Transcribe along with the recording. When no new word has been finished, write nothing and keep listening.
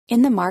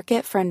In the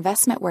market for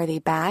investment-worthy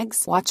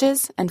bags,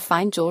 watches, and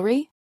fine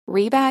jewelry,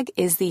 Rebag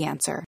is the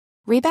answer.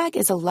 Rebag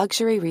is a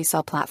luxury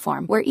resale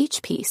platform where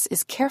each piece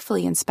is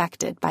carefully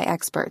inspected by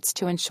experts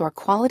to ensure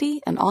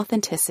quality and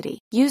authenticity.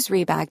 Use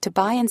Rebag to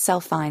buy and sell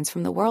finds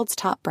from the world's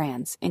top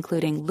brands,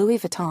 including Louis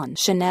Vuitton,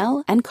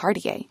 Chanel, and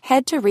Cartier.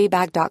 Head to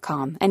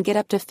Rebag.com and get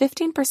up to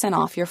 15%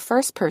 off your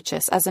first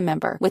purchase as a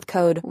member with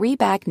code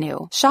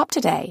REBAGNEW. Shop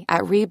today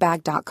at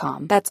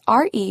Rebag.com. That's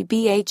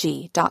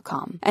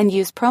REBAG.com. And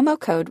use promo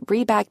code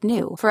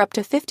REBAGNEW for up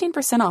to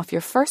 15% off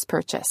your first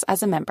purchase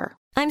as a member.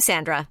 I'm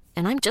Sandra,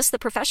 and I'm just the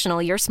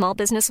professional your small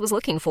business was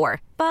looking for.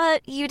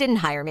 But you didn't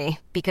hire me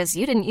because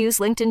you didn't use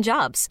LinkedIn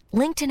Jobs.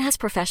 LinkedIn has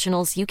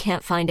professionals you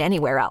can't find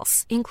anywhere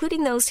else,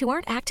 including those who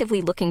aren't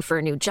actively looking for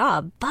a new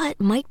job,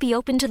 but might be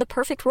open to the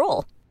perfect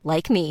role,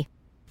 like me.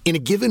 In a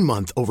given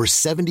month, over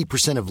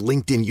 70% of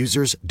LinkedIn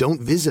users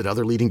don't visit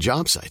other leading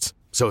job sites.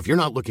 So if you're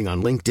not looking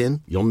on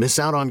LinkedIn, you'll miss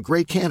out on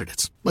great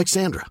candidates, like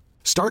Sandra.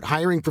 Start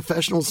hiring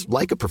professionals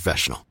like a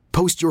professional.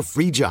 Post your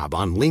free job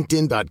on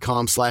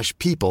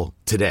linkedin.com/people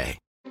today.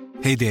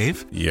 Hey,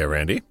 Dave. Yeah,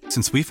 Randy.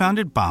 Since we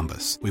founded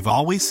Bombas, we've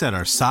always said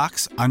our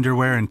socks,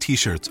 underwear, and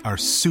T-shirts are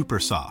super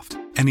soft.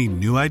 Any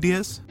new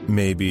ideas?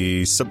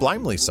 Maybe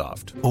sublimely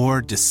soft.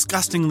 Or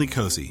disgustingly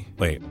cozy.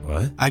 Wait,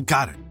 what? I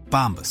got it.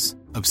 Bombas.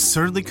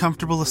 Absurdly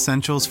comfortable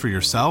essentials for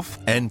yourself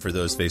and for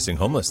those facing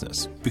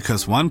homelessness.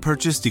 Because one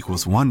purchased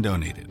equals one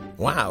donated.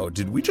 Wow,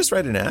 did we just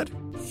write an ad?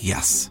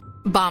 Yes.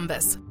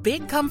 Bombas.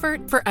 Big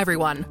comfort for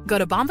everyone. Go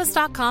to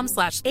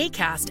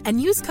bombas.com/ACAST and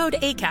use code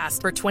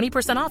ACAST for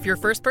 20% off your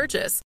first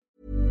purchase.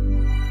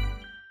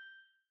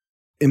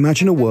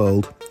 Imagine a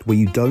world where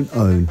you don't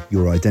own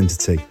your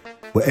identity,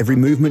 where every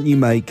movement you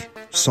make,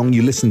 song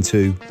you listen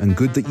to, and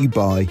good that you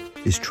buy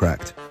is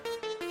tracked.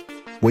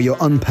 Where you're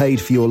unpaid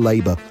for your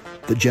labour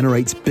that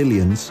generates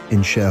billions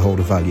in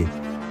shareholder value.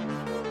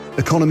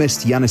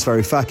 Economist Yanis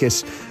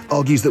Varoufakis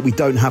argues that we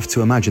don't have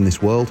to imagine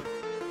this world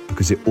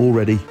because it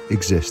already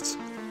exists.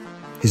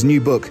 His new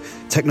book,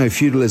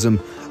 Techno-Feudalism,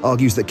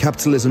 argues that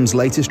capitalism's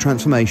latest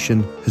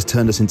transformation has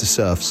turned us into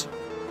serfs,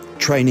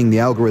 training the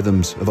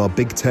algorithms of our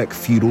big tech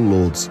feudal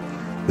lords,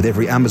 with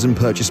every Amazon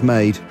purchase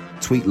made,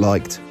 tweet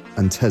liked,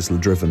 and Tesla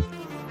driven.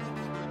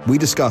 We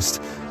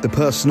discussed the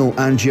personal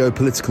and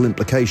geopolitical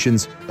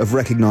implications of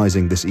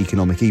recognising this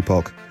economic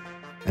epoch,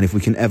 and if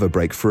we can ever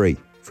break free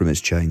from its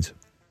chains.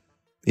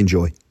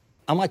 Enjoy.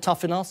 Am I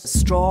tough enough?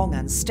 Strong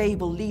and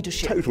stable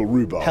leadership. Total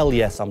rhubarb. Hell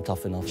yes, I'm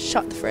tough enough.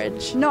 Shut the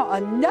fridge.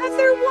 Not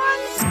another one?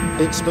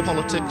 It's the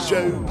Politics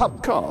Show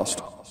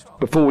podcast.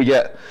 Before we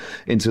get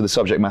into the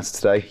subject matter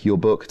today, your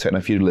book,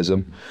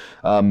 Techno-Feudalism,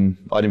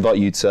 I'd invite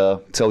you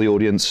to tell the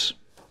audience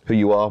who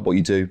you are, what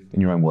you do,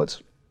 in your own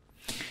words.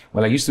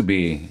 Well, I used to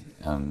be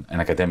an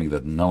academic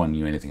that no one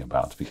knew anything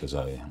about because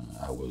I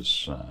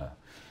was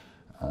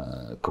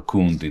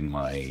cocooned in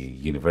my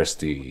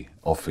university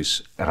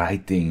office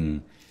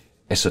writing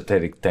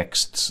esoteric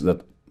texts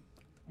that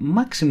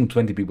maximum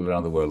 20 people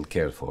around the world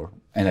cared for,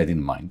 and I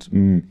didn't mind.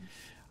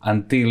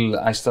 Until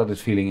I started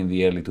feeling in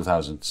the early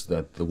 2000s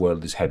that the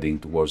world is heading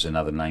towards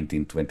another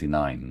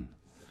 1929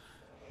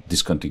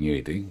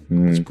 discontinuity,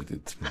 let's put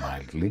it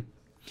mildly.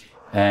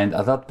 And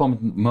at that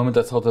moment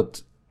I thought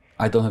that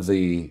I don't have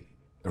the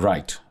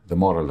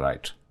moral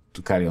right,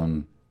 to carry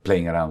on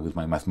playing around with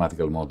my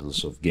mathematical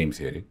models of game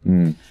theory.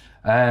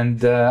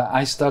 And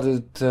I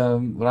started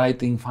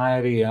writing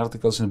fiery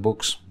articles and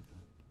books,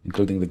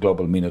 including The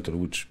Global Minotaur,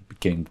 which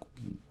became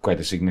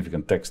quite a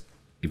significant text,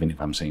 even if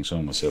I'm saying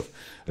so myself,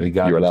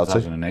 regarding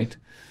 2008.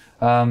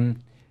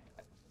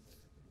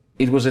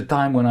 It was a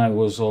time when I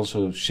was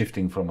also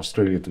shifting from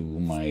Australia to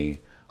my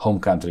home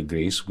country,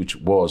 Greece, which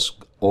was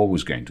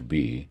always going to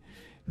be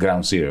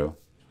ground zero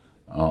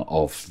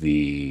of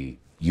the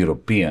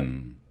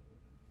European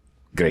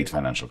great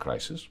financial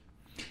crisis.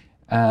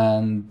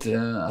 And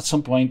at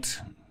some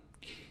point,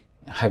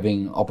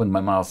 having opened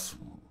my mouth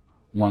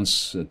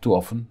once too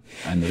often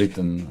and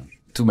written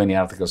too many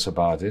articles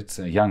about it,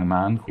 a young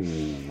man who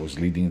was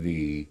leading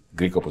the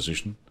Greek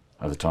opposition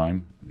at the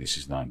time, this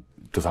is now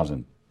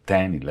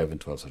 2010, 11,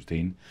 12,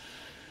 13,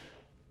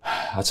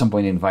 at some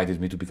point he invited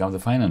me to become the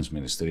finance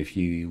minister if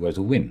he were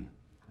to win,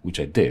 which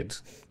I did.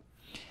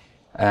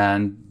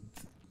 And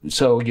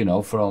so,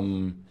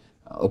 from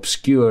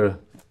obscure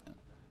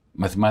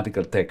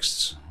mathematical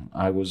texts,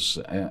 I was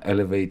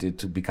elevated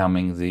to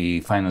becoming the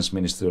finance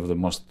minister of the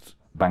most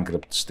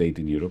bankrupt state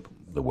in Europe,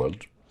 the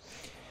world.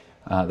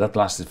 That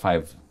lasted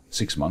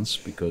 5-6 months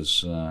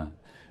because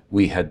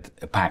we had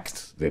a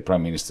pact, the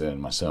Prime Minister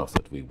and myself,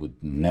 that we would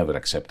never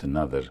accept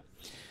another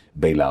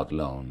bailout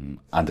loan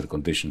under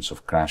conditions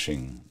of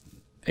crashing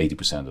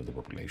 80% of the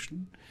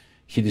population.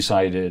 He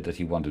decided that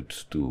he wanted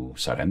to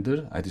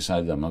surrender. I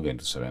decided I'm not going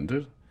to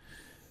surrender.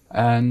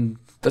 And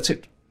that's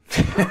it.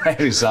 I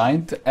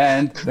resigned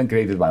and then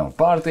created my own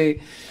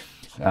party,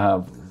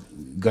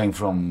 going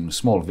from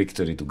small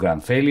victory to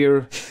grand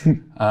failure,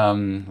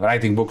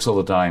 writing books all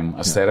the time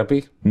as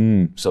therapy.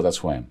 So that's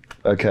who I am.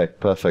 Okay,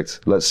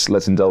 perfect.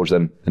 Let's indulge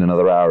then in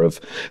another hour of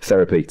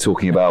therapy,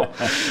 talking about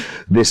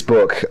this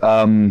book.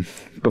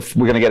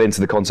 we're going to get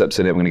into the concepts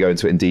in it. We're going to go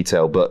into it in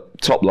detail.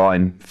 But top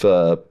line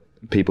for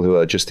people who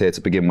are just here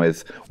to begin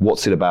with,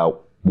 what's it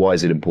about? Why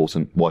is it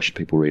important? Why should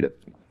people read it?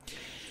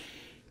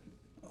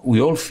 We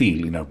all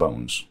feel in our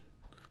bones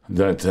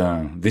that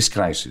this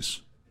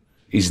crisis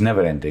is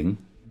never ending.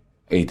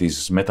 It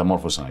is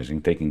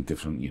metamorphosizing, taking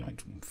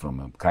different, from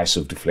a crisis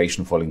of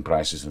deflation, falling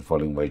prices and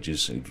falling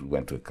wages, it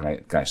went to a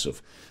crisis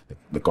of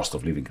the cost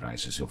of living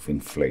crisis, of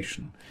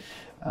inflation.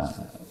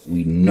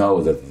 We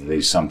know that there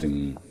is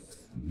something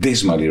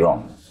dismally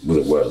wrong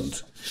with the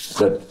world.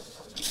 That,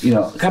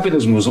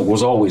 capitalism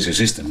was always a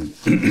system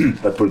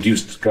that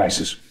produced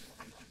crisis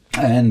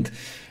and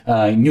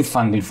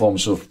newfangled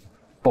forms of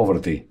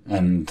poverty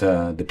and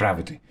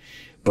depravity.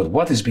 But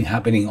what has been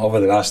happening over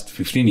the last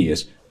 15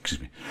 years,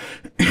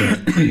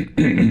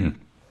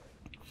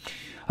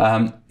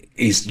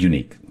 is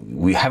unique.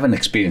 We haven't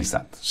experienced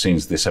that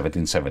since the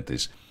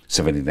 1770s,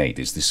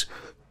 1780s, this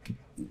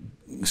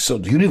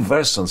sort of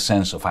universal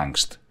sense of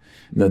angst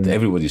that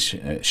everybody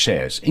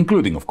shares,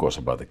 including, of course,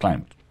 about the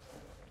climate.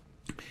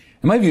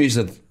 And my view is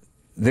that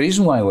the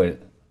reason why we're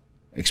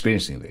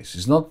experiencing this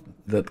is not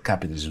that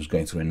capitalism is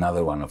going through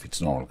another one of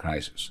its normal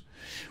crises,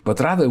 but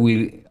rather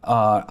we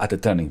are at a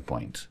turning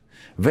point,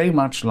 very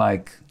much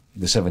like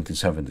the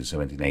 1770s,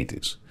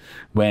 1780s,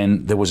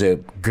 when there was a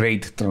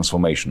great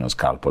transformation, as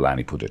Karl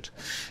Polanyi put it,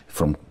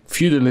 from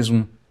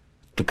feudalism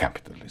to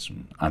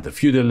capitalism. Under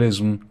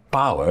feudalism,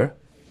 power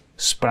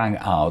sprang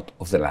out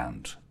of the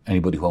land.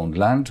 Anybody who owned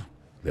land,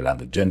 the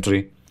landed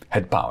gentry,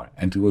 had power.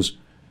 And it was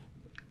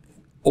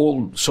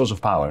all sorts of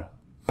power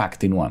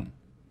packed in one.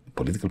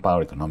 Political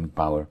power, economic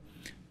power,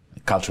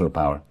 cultural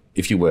power.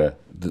 If you were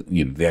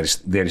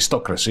the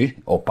aristocracy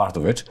or part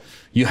of it,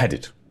 you had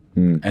it.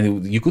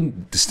 And you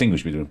couldn't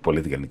distinguish between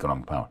political and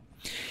economic power.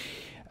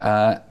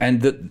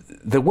 And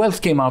the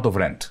wealth came out of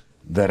rent.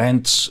 The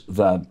rents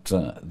that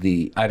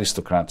the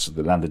aristocrats,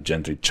 the landed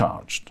gentry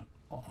charged,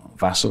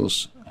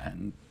 vassals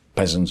and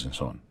peasants and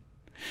so on.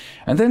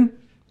 And then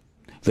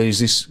there is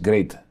this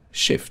great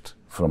shift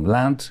from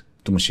land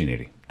to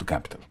machinery, to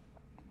capital.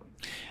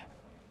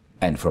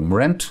 And from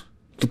rent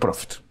to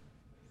profit,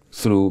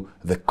 through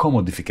the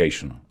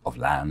commodification of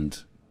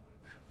land,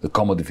 the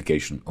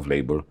commodification of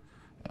labor.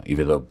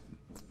 Even though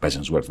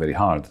peasants worked very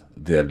hard,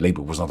 their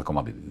labor was not a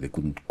commodity. They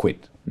couldn't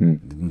quit. They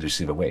didn't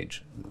receive a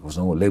wage. There was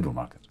no labor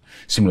market.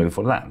 Similarly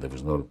for land, there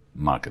was no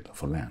market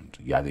for land.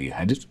 Either you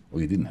had it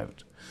or you didn't have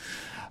it.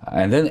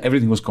 And then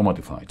everything was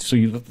commodified. So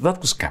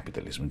that was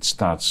capitalism. It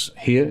starts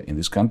here in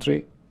this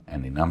country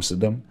and in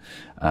Amsterdam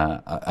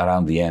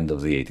around the end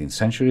of the 18th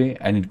century,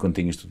 and it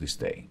continues to this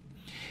day.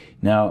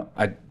 Now,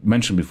 I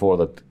mentioned before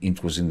that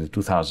it was in the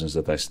 2000s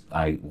that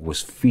I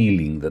was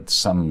feeling that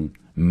some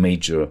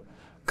major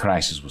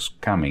crisis was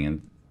coming.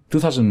 In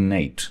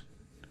 2008,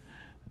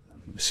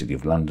 the City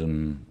of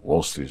London,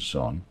 Wall Street and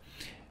so on,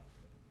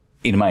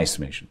 in my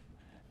estimation,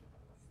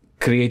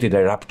 created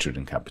a rupture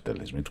in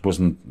capitalism. It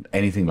wasn't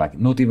anything like,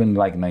 not even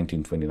like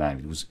 1929.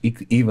 It was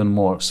even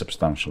more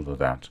substantial than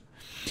that.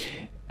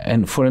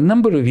 And for a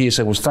number of years,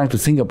 I was trying to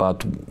think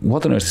about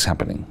what on earth is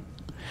happening.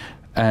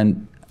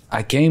 And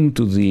I came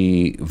to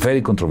the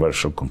very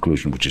controversial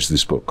conclusion, which is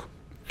this book,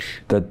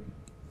 that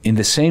in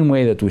the same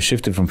way that we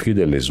shifted from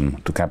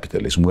feudalism to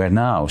capitalism, we're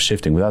now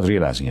shifting, without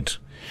realizing it,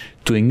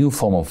 to a new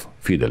form of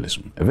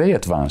feudalism, a very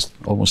advanced,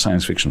 almost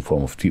science fiction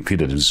form of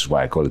feudalism. This is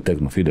why I call it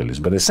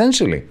techno-feudalism. But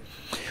essentially,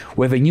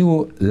 we have a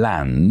new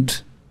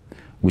land,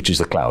 which is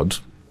the cloud,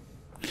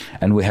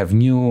 and we have a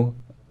new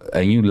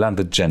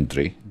landed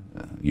gentry.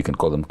 You can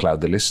call them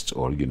cloudalists,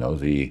 or,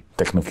 the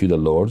techno-feudal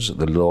lords,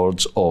 the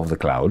lords of the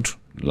cloud,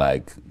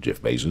 like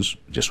Jeff Bezos,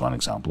 just one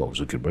example, or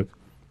Zuckerberg.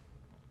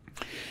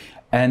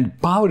 And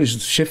power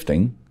is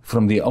shifting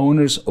from the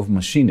owners of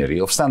machinery,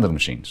 of standard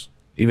machines,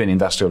 even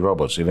industrial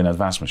robots, even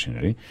advanced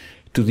machinery,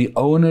 to the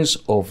owners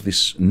of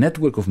this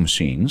network of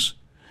machines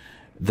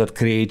that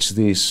creates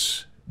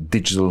this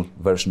digital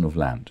version of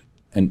land.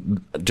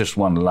 And just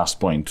one last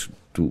point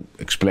to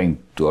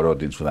explain to our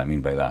audience what I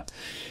mean by that.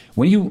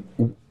 When you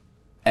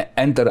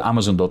enter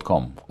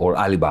Amazon.com or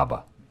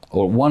Alibaba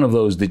or one of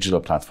those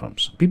digital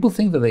platforms, people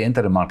think that they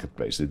enter a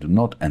marketplace. They do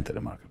not enter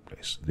a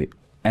marketplace. They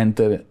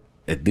enter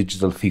a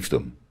digital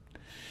fiefdom.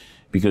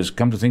 Because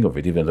come to think of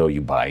it, even though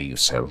you buy, you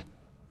sell,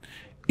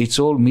 it's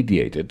all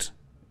mediated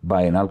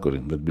by an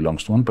algorithm that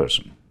belongs to one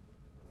person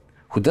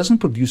who doesn't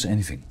produce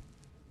anything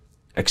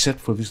except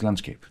for this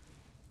landscape.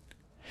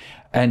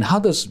 And how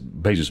does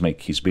Bezos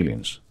make his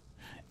billions?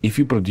 If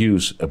you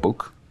produce a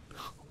book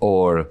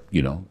or,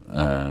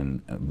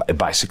 a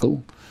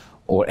bicycle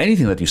or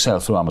anything that you sell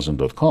through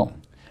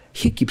Amazon.com,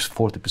 he keeps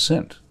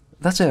 40%.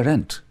 That's a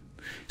rent.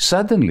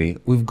 Suddenly,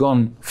 we've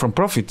gone from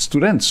profits to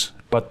rents,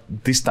 but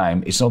this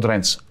time it's not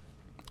rents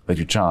that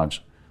you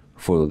charge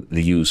for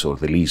the use or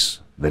the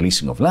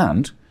leasing of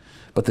land,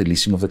 but the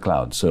leasing of the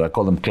cloud. So I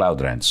call them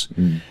cloud rents.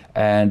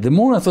 And the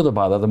more I thought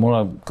about that, the more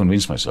I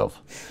convinced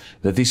myself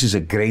that this is a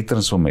great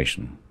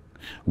transformation,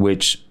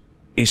 which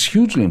is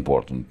hugely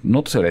important,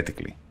 not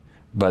theoretically,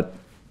 but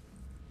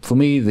for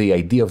me, the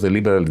idea of the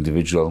liberal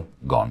individual,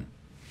 gone.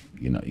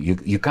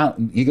 You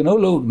can no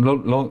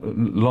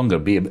longer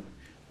be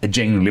a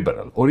genuine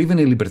liberal or even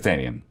a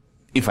libertarian,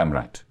 if I'm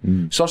right.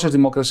 Social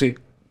democracy,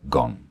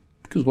 gone.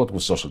 Because what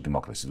was social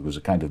democracy? It was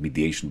a kind of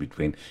mediation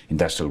between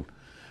industrial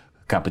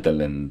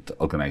capital and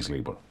organized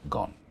labor,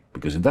 gone.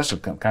 Because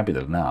industrial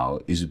capital now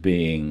is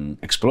being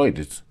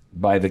exploited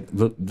by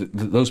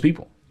those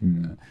people.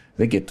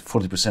 They get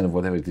 40% of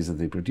whatever it is that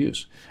they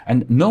produce.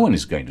 And no one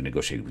is going to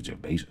negotiate with Jeff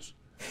Bezos.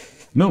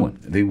 No one.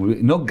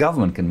 No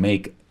government can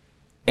make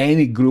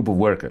any group of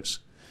workers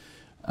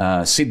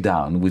sit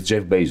down with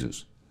Jeff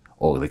Bezos,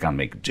 or they can't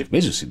make Jeff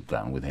Bezos sit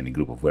down with any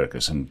group of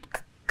workers and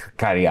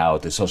carry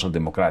out a social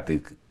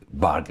democratic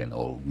bargain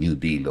or New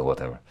Deal or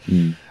whatever.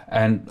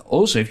 And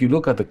also, if you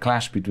look at the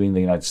clash between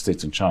the United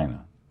States and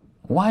China,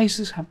 why is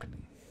this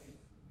happening?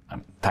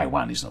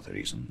 Taiwan is not the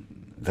reason.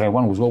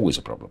 Taiwan was always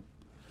a problem.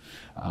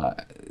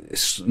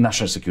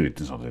 National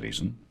security is not the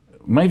reason.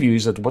 My view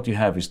is that what you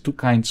have is two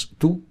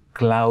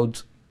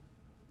cloud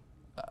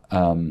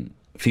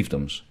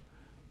fiefdoms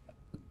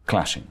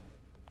clashing.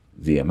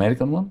 The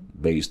American one,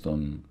 based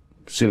on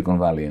Silicon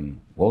Valley and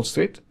Wall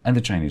Street, and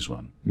the Chinese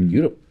one.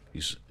 Europe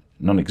is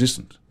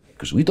non-existent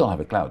because we don't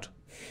have a cloud.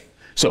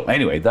 So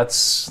anyway,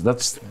 that's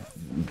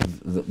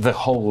the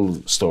whole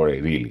story,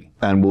 really.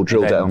 And we'll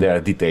drill down. There are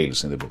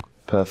details in the book.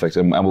 Perfect.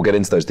 And we'll get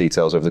into those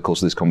details over the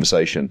course of this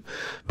conversation.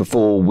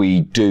 Before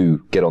we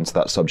do get onto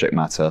that subject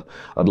matter,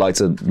 I'd like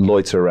to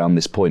loiter around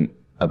this point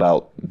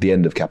about the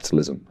end of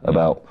capitalism,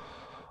 about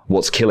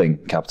what's killing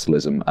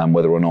capitalism, and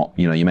whether or not,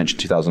 you mentioned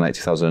 2008,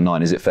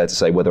 2009, is it fair to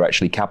say whether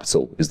actually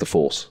capital is the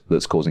force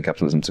that's causing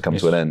capitalism to come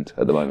to an end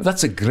at the moment?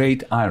 That's a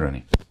great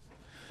irony.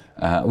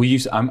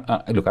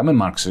 Look, I'm a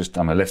Marxist,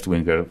 I'm a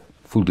left-winger,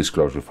 full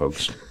disclosure,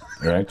 folks,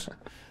 right?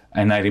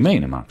 And I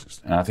remain a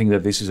Marxist. And I think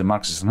that this is a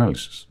Marxist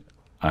analysis.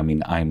 I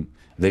mean,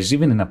 there's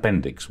even an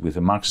appendix with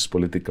a Marxist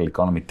political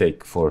economy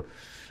take for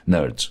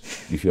nerds.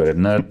 If you're a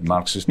nerd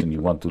Marxist and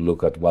you want to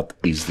look at what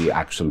is the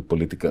actual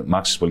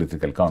Marxist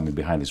political economy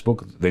behind this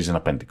book, there's an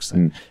appendix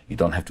there. You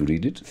don't have to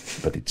read it,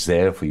 but it's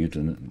there for you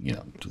to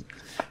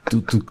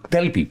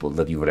tell people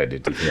that you've read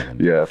it if you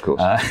haven't. Yeah, of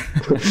course.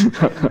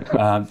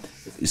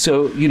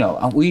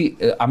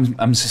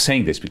 I'm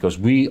saying this because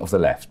we of the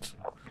left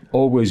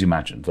always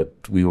imagined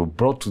that we were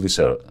brought to this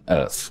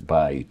earth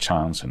by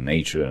chance and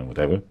nature and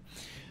whatever,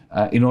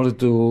 in order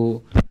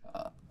to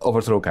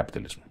overthrow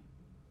capitalism.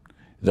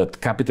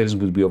 That capitalism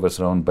would be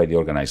overthrown by the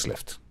organized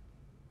left,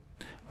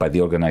 by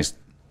the organized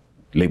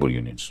labor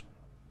unions.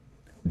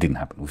 It didn't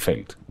happen. We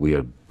failed. We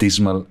are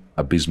dismal,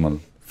 abysmal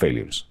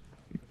failures.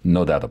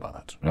 No doubt about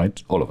that,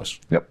 right? All of us.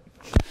 Yep.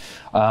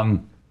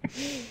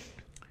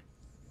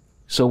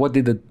 So what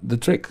did the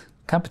trick?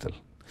 Capital.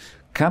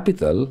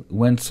 Capital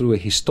went through a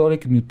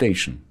historic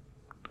mutation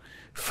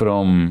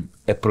from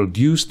a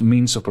produced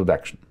means of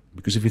production.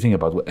 Because if you think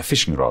about a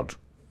fishing rod,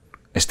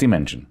 a steam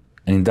engine,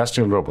 an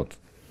industrial robot,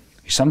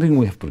 is something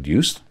we have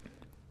produced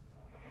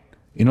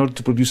in order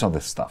to produce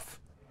other stuff.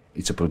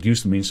 It's a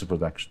produced means of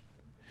production.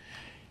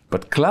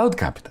 But cloud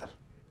capital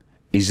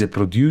is a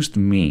produced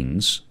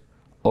means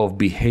of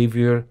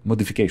behavior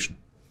modification.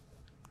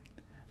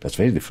 That's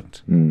very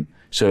different.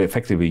 So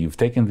effectively, you've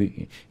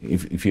taken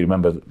if you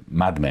remember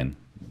Mad Men,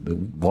 the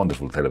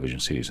wonderful television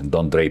series, and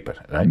Don Draper,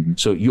 right?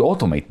 So you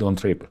automate Don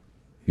Draper.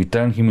 You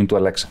turn him into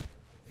Alexa.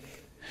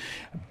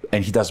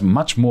 And he does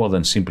much more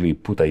than simply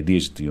put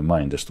ideas into your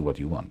mind as to what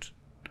you want.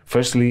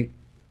 Firstly,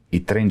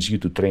 it trains you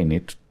to train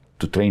it,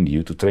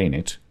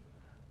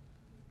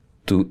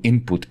 to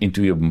input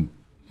into your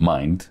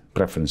mind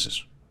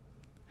preferences.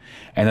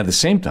 And at the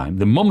same time,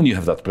 the moment you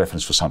have that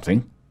preference for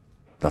something,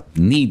 that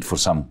need for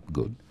some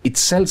good, it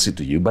sells it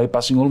to you by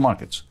passing all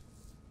markets.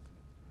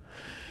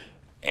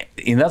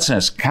 In that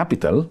sense,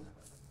 capital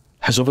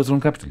has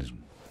overthrown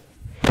capitalism.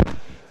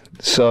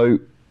 So,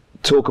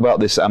 talk about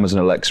this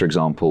Amazon Alexa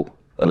example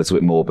a little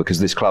bit more, because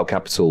this cloud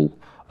capital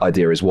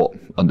idea is what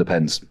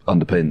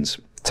underpins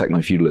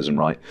techno-feudalism,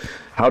 right?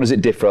 How does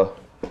it differ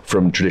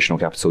from traditional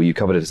capital? You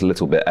covered it a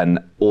little bit. And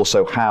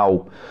also,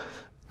 how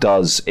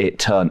does it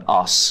turn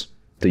us,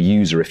 the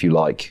user, if you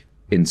like,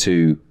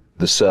 into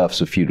the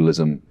serfs of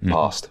feudalism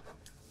past?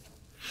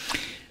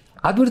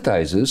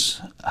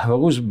 Advertisers have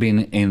always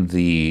been in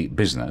the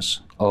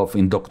business of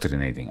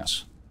indoctrinating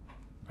us,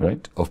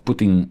 right? Of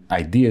putting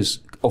ideas,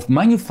 of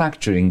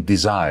manufacturing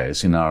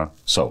desires in our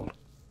soul.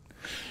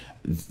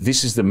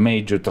 This is the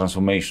major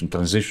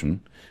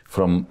transition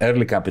from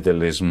early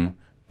capitalism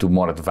to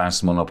more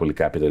advanced monopoly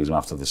capitalism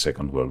after the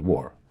Second World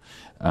War.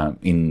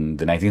 In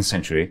the 19th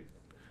century,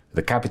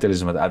 the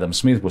capitalism that Adam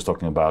Smith was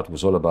talking about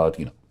was all about,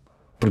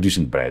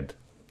 producing bread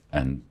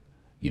and,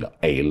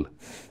 ale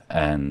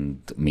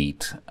and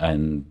meat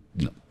and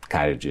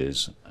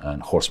carriages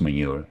and horse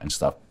manure and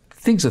stuff.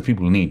 Things that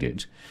people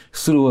needed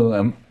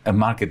through a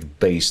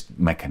market-based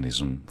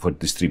mechanism for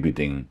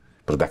distributing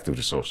productive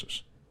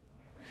resources.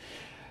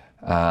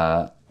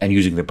 And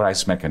using the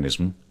price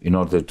mechanism in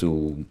order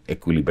to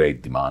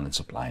equilibrate demand and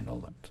supply and all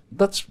that.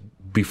 That's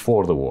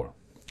before the war.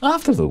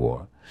 After the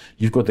war,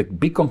 you've got the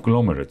big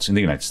conglomerates in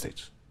the United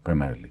States,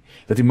 primarily,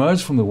 that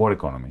emerged from the war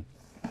economy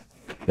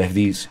They have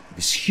this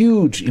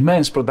huge,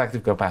 immense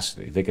productive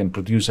capacity. They can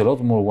produce a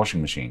lot more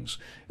washing machines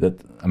that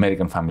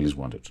American families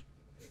wanted.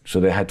 So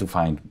they had to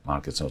find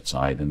markets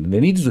outside, and they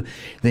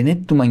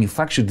needed to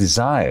manufacture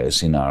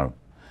desires in our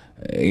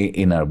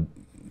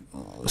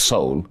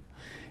soul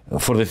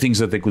for the things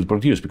that they could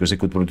produce, because they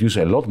could produce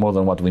a lot more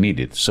than what we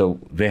needed. So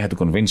they had to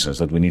convince us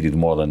that we needed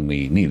more than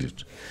we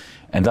needed.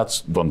 And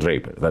that's Don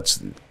Draper.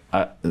 That's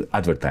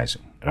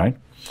advertising, right?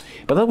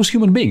 But that was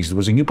human beings. It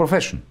was a new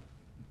profession,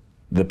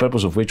 the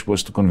purpose of which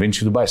was to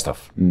convince you to buy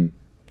stuff.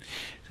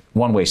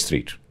 One-way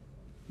street.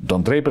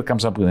 Don Draper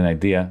comes up with an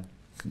idea,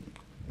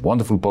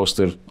 wonderful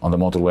poster on the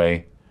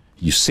motorway.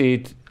 You see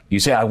it, you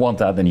say, I want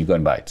that, then you go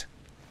and buy it.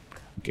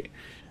 Okay.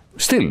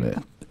 Still,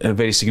 a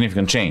very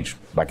significant change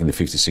back in the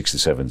 50s,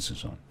 60s, 70s, and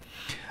so on.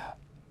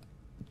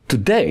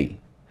 Today,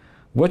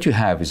 what you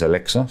have is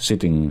Alexa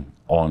sitting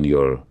on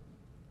your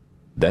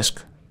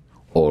desk,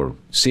 or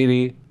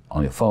Siri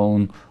on your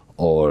phone,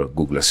 or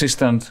Google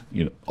Assistant,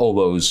 all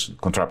those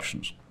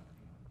contraptions,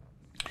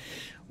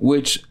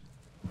 which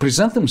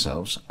present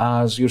themselves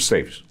as your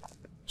slaves.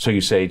 So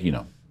you say,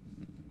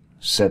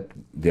 set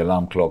the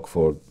alarm clock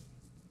for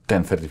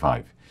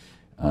 10:35,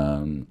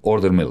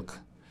 order milk,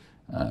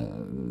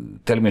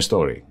 tell me a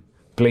story,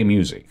 play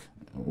music,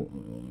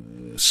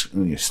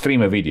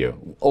 stream a video,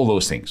 all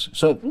those things.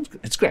 So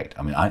it's great.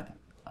 I mean,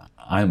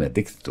 I'm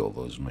addicted to all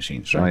those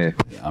machines, right?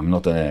 Oh, yeah. I'm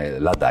not a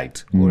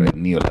Luddite or a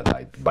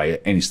neo-Luddite by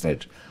any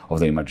stretch of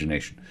the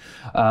imagination.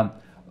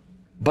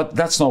 But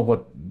that's not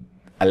what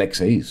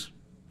Alexa is.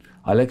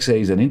 Alexa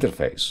is an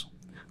interface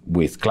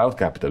with cloud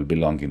capital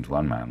belonging to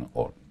one man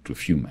or to a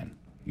few men,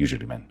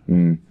 usually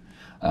men.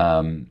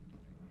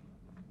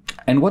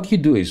 And what you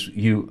do is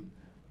you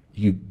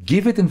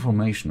give it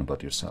information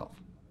about yourself.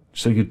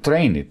 So you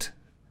train it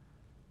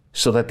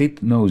so that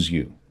it knows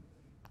you.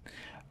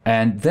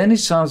 And then it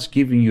starts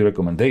giving you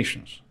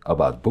recommendations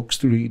about books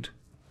to read,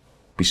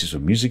 pieces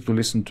of music to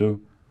listen to,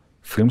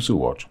 films to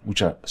watch,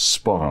 which are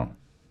spot on.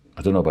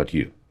 I don't know about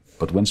you,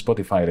 but when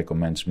Spotify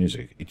recommends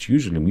music, it's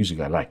usually music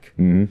I like.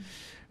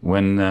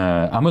 When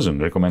Amazon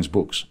recommends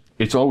books,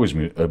 it's always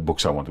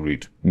books I want to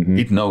read.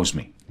 It knows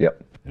me.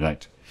 Yep.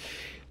 Right.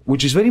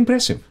 Which is very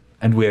impressive.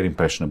 And we are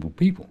impressionable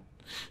people.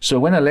 So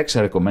when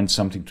Alexa recommends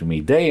something to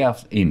me day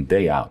in,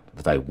 day out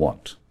that I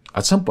want,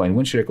 at some point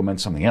when she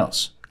recommends something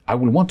else, I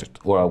will want it,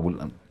 or I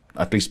will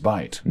at least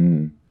buy it.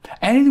 And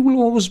it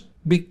will always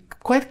be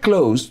quite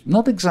close,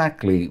 not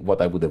exactly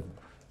what I would have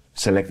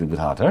selected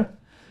without her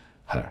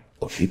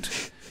or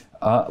it,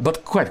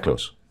 but quite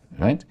close,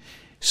 right?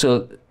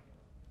 So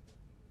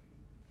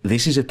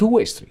this is a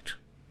two-way street.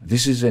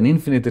 This is an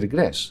infinite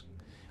regress.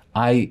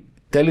 I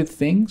tell it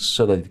things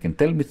so that it can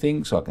tell me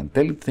things, so I can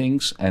tell it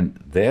things, and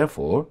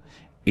therefore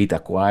it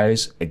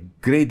acquires a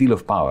great deal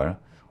of power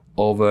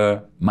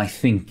over my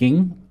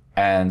thinking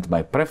and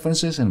my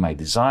preferences and my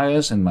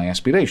desires and my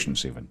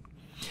aspirations even.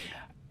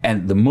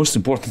 And the most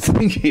important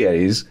thing here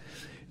is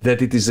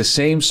that it is the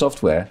same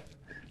software,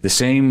 the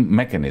same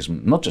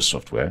mechanism, not just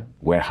software,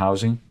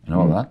 warehousing and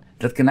all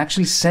that can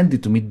actually send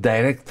it to me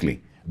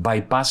directly,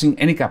 bypassing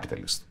any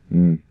capitalist.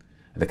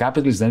 The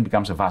capitalist then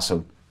becomes a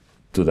vassal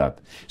to that.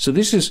 So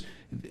this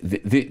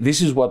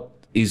is what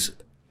is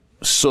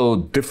so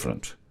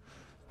different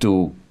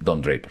to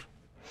Don Draper.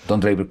 Don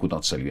Draper could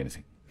not sell you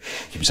anything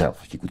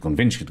himself. He could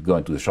convince you to go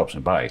into the shops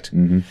and buy it.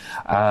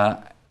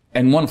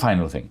 And one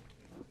final thing.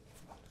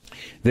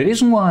 The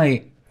reason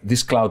why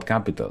this cloud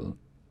capital,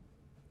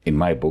 in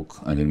my book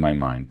and in my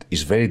mind,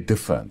 is very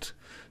different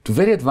to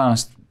very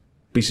advanced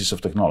pieces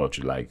of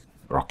technology like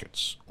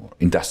rockets or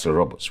industrial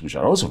robots, which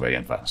are also very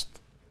advanced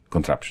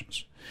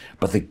contraptions.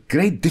 But the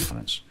great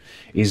difference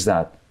is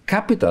that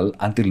capital,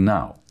 until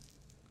now,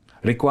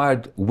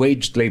 required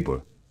waged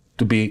labor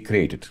to be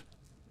created.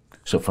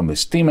 So from the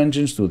steam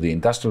engines to the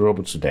industrial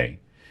robots today,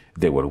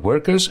 they are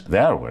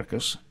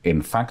workers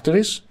in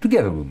factories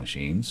together with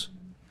machines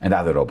and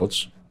other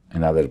robots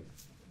and other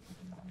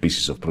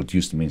pieces of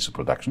produced means of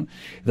production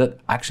that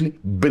actually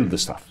build the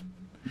stuff.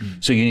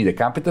 So you need a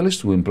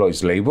capitalist who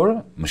employs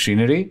labor,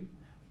 machinery,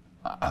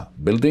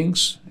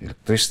 buildings,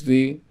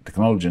 electricity,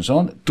 technology and so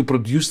on to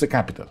produce the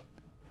capital.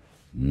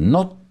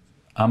 Not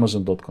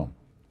Amazon.com,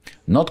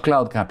 not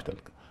cloud capital.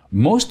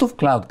 Most of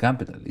cloud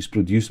capital is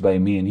produced by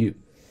me and you.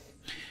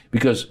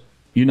 Because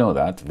you know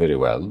that very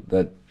well,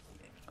 that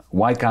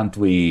why can't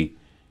we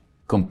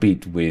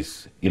compete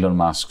with Elon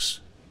Musk's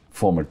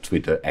former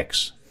Twitter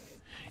X?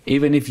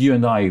 Even if you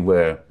and I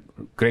were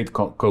great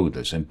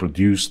coders and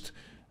produced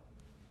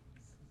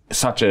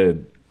such a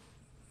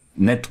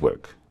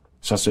network,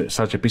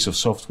 such a piece of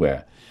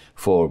software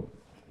for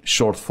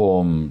short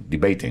form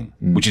debating,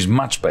 which is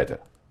much better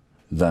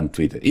than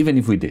Twitter, even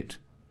if we did,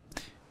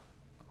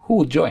 who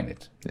would join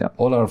it? Yeah.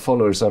 All our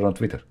followers are on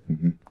Twitter.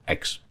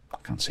 X. I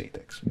can't say it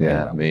X.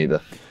 Yeah, me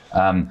either.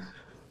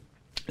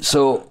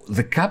 So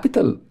the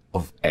capital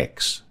of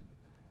X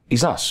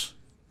is us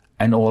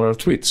and all our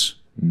tweets.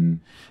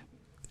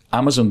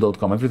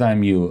 Amazon.com, every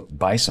time you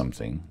buy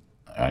something,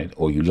 right,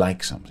 or you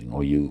like something,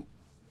 or you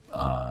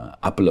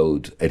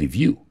upload a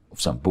review,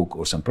 of some book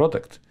or some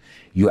product,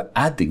 you are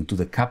adding to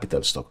the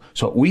capital stock.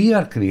 So we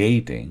are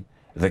creating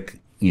a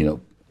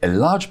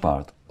large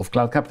part of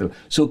cloud capital.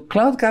 So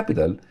cloud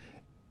capital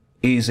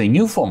is a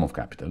new form of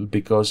capital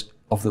because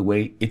of the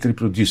way it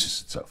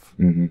reproduces itself.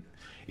 Mm-hmm.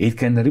 It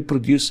can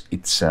reproduce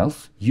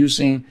itself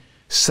using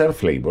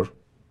serf labor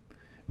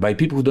by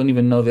people who don't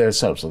even know they're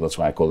serfs. So that's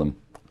why I call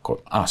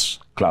us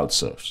cloud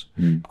serfs,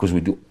 because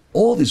we do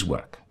all this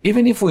work.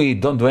 Even if we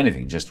don't do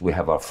anything, just we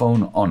have our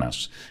phone on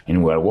us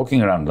and we're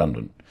walking around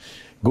London,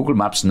 Google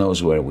Maps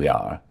knows where we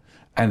are,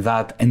 and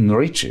that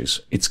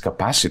enriches its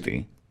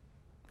capacity,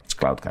 its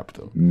cloud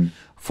capital,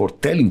 for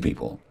telling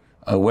people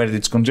where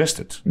it's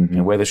congested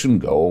and where they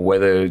shouldn't go, or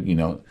whether,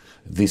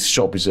 this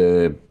shop is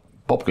a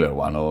popular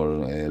one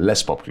or a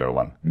less popular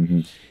one. Mm-hmm.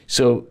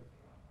 So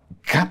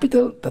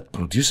capital that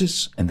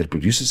produces and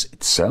reproduces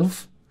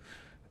itself,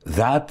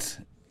 that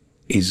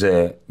is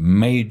a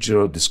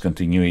major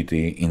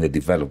discontinuity in the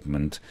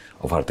development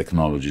of our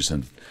technologies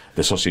and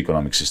the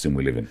socioeconomic system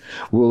we live in.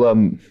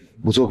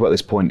 We'll talk about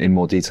this point in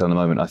more detail in a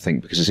moment, I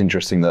think, because it's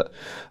interesting that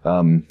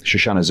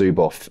Shoshana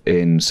Zuboff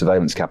in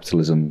Surveillance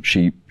Capitalism,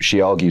 she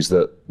argues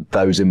that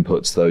those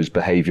inputs, those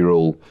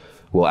behavioral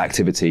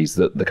activities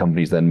that the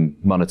companies then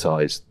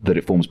monetize, that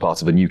it forms part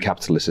of a new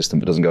capitalist system,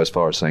 but doesn't go as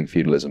maybe as saying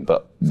feudalism.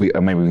 But maybe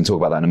we can talk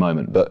about that in a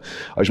moment. But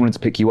I just wanted to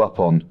pick you up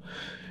on,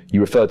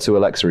 you referred to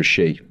Alexa as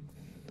she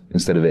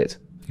instead of it.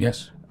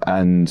 Yes.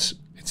 And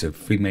it's a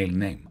female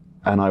name.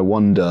 And I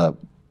wonder,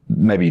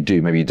 maybe you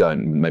do, maybe you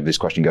don't, maybe this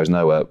question goes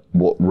nowhere,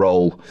 what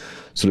role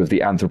sort of the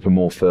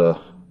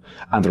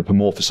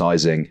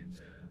anthropomorphizing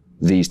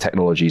these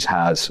technologies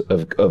has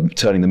of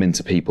turning them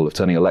into people, of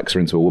turning Alexa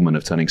into a woman,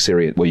 of turning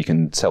Siri, well, you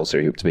can tell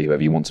Siri to be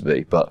whoever you want to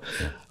be, but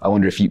I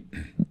wonder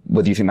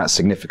whether you think that's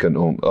significant,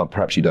 or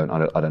perhaps you don't,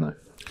 I don't know.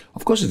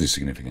 Of course it is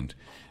significant.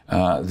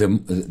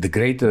 The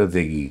greater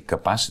the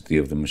capacity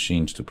of the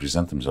machines to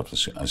present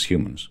themselves as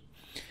humans,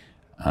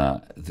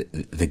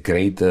 the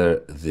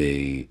greater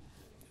the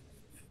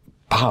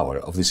power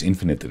of this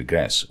infinite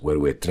regress, where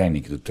we're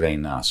training to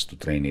train us, to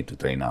train it, to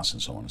train us,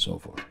 and so on and so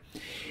forth.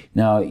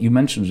 Now, you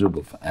mentioned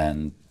Zuboff,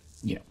 and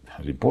an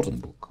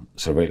important book,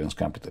 Surveillance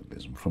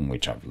Capitalism, from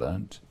which I've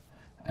learned,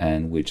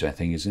 and which I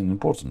think is an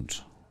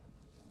important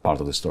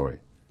part of the story,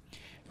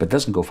 but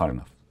doesn't go far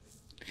enough,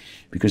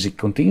 because it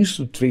continues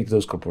to treat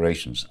those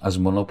corporations as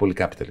monopoly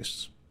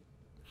capitalists.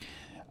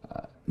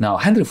 Now,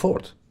 Henry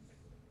Ford,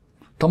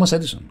 Thomas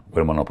Edison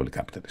were monopoly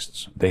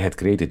capitalists. They had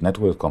created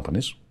network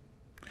companies.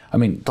 I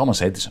mean,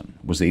 Thomas Edison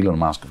was the Elon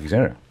Musk of his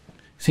era.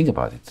 Think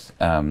about it.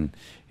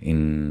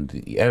 In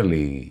the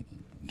early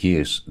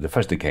years, the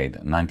first decade,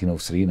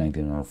 1903,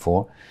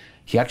 1904,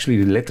 he actually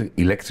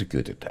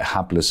electrocuted a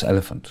hapless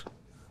elephant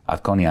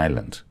at Coney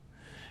Island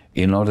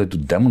in order to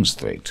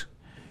demonstrate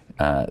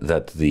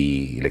that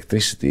the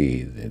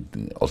electricity,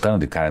 the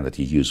alternative current that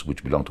he used,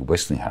 which belonged to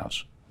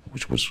Westinghouse,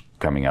 which was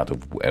coming out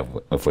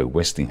of a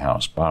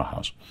Westinghouse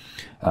powerhouse,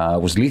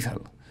 was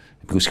lethal,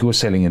 because he was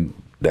selling a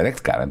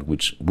direct current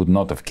which would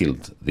not have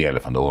killed the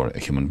elephant or a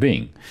human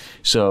being.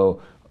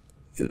 So,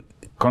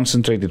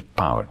 concentrated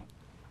power,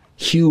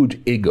 huge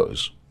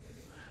egos,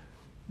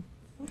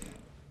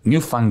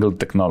 newfangled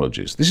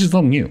technologies. This is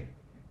not new.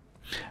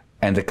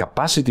 And the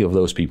capacity of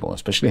those people,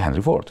 especially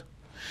Henry Ford,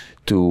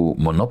 to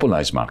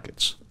monopolize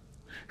markets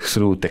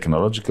through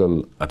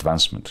technological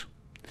advancement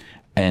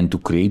and to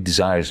create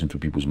desires into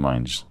people's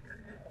minds,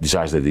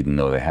 desires they didn't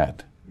know they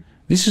had.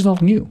 This is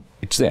not new.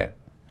 It's there.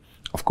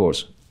 Of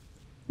course,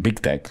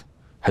 big tech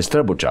has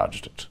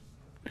turbocharged it.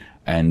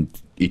 And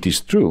it is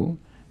true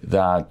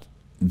that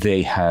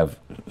they have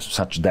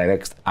such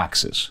direct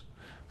access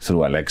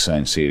through Alexa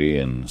and Siri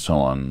and so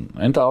on,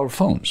 and our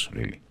phones,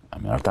 really,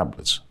 our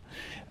tablets,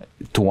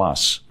 to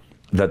us,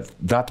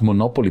 that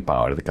monopoly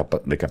power,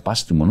 the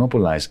capacity to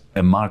monopolize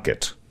a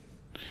market,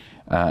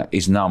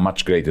 is now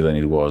much greater than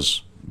it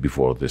was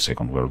before the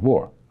Second World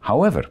War.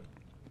 However,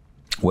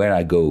 where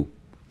I go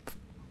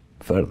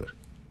further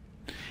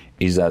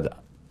is that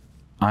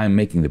I'm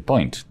making the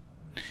point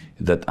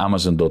that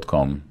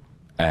Amazon.com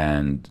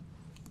and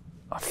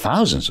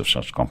thousands of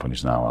such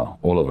companies now are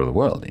all over the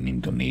world, in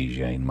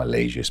Indonesia, in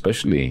Malaysia,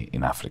 especially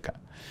in Africa.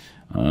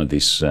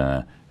 This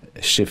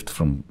shift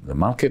from the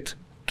market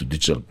to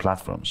digital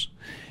platforms.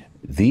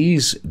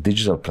 These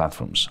digital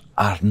platforms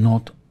are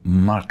not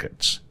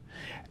markets.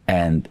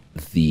 And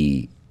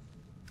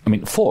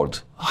Ford,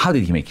 how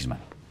did he make his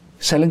money?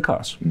 Selling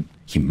cars.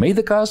 He made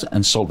the cars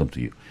and sold them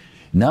to you.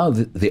 Now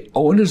the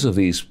owners of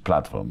these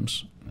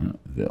platforms,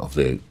 of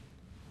the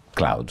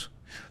cloud,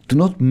 do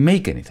not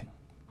make anything.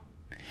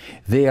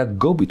 They are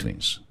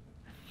go-betweens.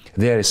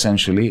 They are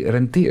essentially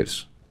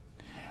rentiers.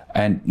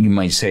 And you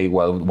might say,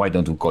 well, why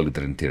don't we call it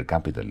rentier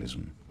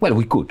capitalism? Well,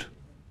 we could.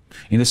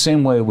 In the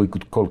same way we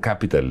could call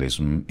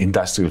capitalism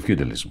industrial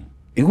feudalism.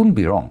 It wouldn't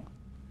be wrong.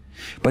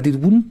 But it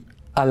wouldn't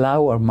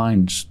allow our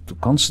minds to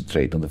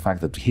concentrate on the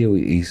fact that here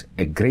is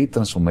a great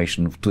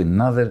transformation to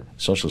another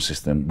social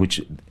system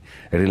which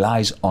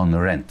relies on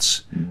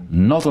rents,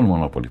 not on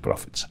monopoly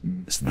profits.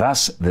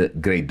 That's the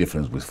great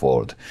difference with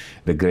Ford,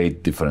 the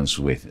great difference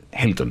with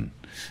Hilton,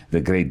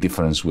 the great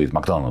difference with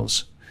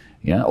McDonald's.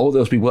 Yeah, all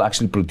those people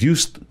actually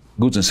produced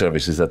goods and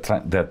services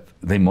that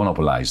they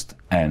monopolized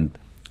and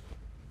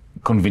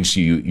convinced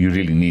you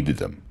really needed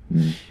them.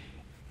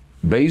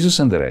 Bezos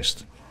and the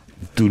rest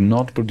do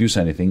not produce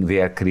anything.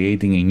 They are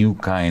creating a new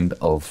kind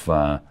of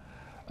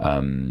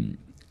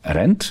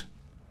rent,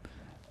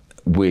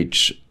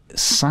 which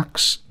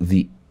sucks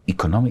the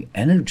economic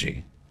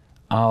energy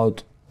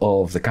out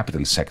of the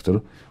capital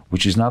sector,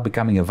 which is now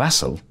becoming a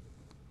vassal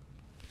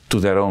to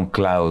their own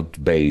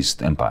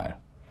cloud-based empire.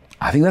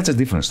 I think that's a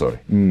different story.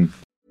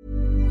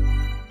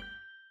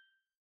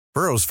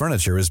 Burrow's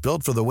furniture is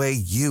built for the way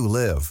you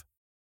live.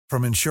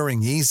 From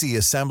ensuring easy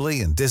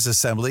assembly and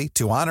disassembly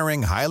to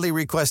honoring highly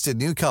requested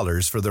new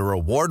colors for their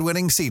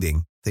award-winning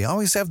seating, they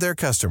always have their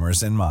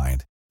customers in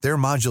mind. Their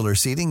modular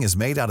seating is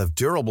made out of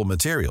durable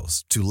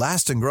materials to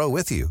last and grow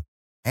with you.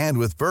 And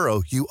with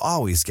Burrow, you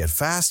always get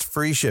fast,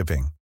 free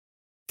shipping.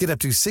 Get up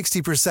to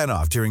 60%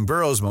 off during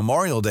Burrow's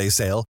Memorial Day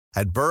sale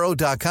at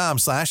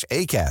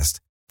burrow.com/ACAST.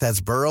 That's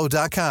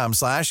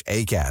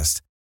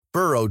burrow.com/ACAST.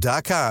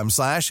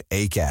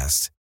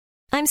 burrow.com/ACAST.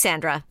 I'm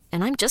Sandra,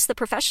 and I'm just the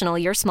professional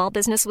your small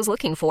business was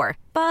looking for.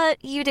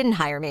 But you didn't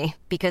hire me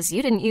because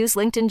you didn't use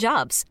LinkedIn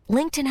Jobs.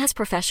 LinkedIn has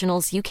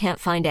professionals you can't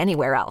find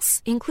anywhere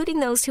else,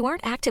 including those who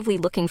aren't actively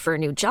looking for a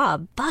new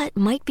job, but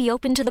might be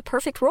open to the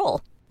perfect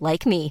role,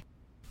 like me.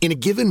 In a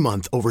given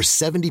month, over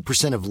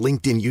 70% of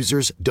LinkedIn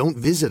users don't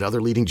visit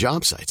other leading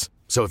job sites.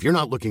 So if you're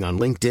not looking on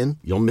LinkedIn,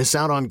 you'll miss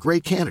out on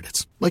great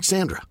candidates like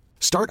Sandra.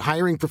 Start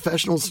hiring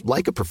professionals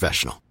like a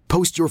professional.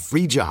 Post your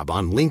free job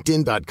on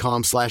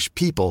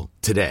linkedin.com/people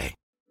today.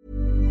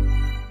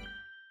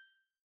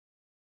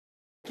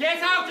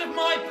 Get out of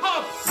my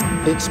pub!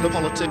 It's the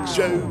Politics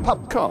Show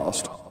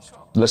Pubcast.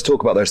 Let's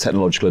talk about those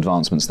technological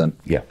advancements then.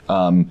 Yeah.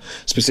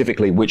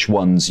 Specifically, which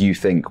ones you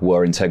think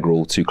were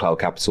integral to cloud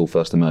capital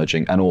first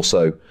emerging, and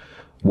also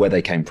where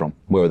they came from.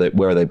 Where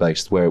are they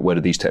based? Where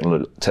did these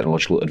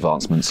technological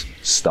advancements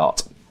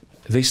start?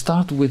 They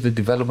start with the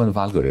development of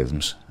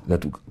algorithms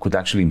that could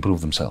actually improve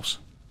themselves.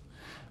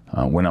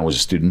 When I was a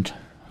student,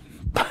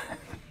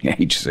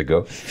 ages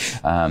ago,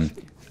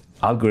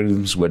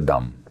 algorithms were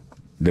dumb.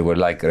 They were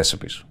like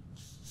recipes.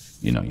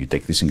 You know, you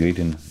take this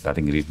ingredient, that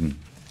ingredient,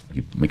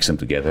 you mix them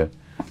together.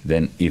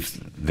 Then if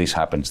this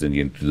happens, then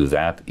you need to do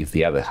that. If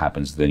the other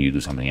happens, then you do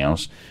something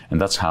else.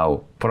 And that's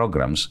how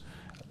programs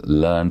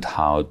learned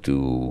how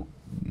to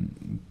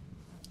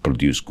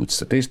produce good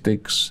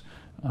statistics,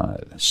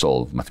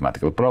 solve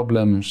mathematical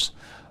problems,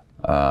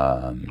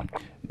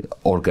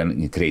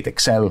 create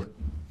Excel.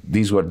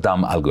 These were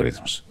dumb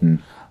algorithms.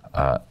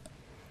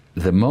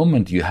 The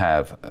moment you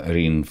have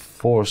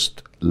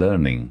reinforced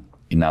learning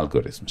in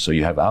algorithms, so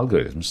you have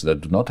algorithms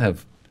that do not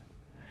have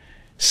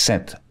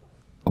set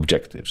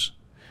objectives.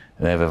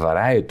 They have a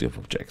variety of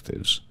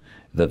objectives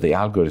that the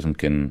algorithm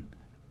can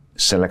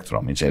select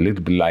from. It's a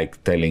little bit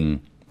like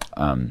telling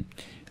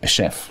a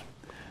chef,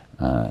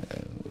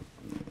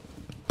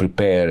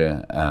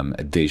 prepare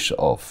a dish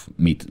of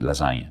meat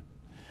lasagna.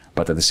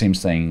 But at the same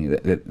thing,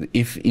 that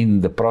if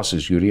in the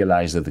process you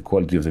realize that the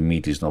quality of the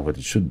meat is not what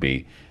it should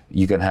be,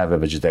 you can have a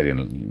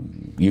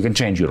vegetarian, you can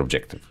change your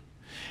objective.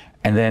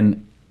 And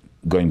then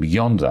going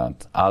beyond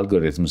that,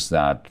 algorithms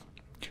that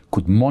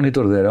could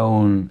monitor their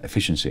own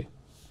efficiency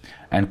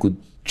and could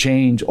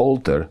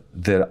alter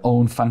their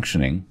own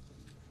functioning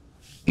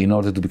in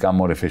order to become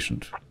more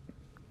efficient.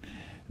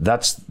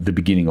 That's the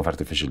beginning of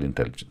artificial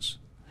intelligence.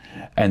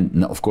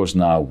 And of course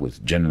now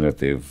with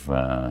generative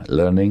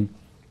learning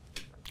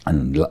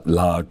and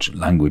large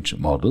language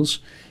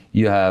models,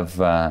 you have,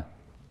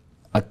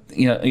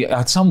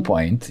 at some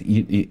point,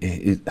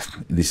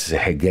 this is a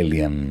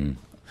Hegelian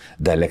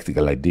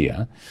dialectical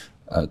idea,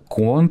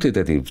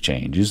 quantitative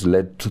changes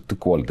led to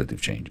qualitative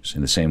changes.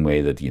 In the same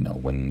way that,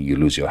 when you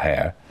lose your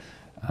hair,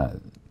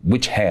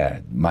 which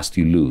hair must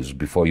you lose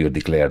before you're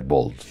declared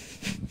bald?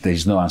 There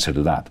is no answer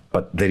to that.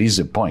 But there is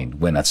a point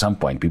when at some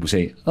point people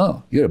say,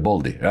 oh, you're a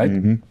baldy, right?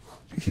 Mm-hmm.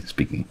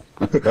 Speaking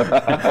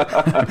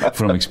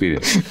from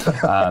experience.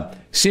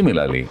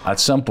 Similarly, at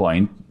some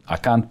point, I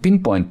can't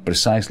pinpoint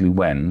precisely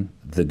when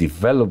the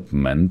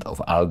development of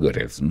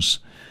algorithms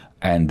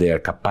and their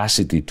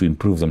capacity to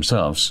improve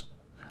themselves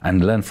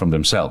and learn from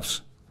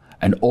themselves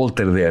and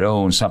alter their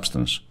own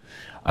substance.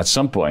 At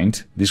some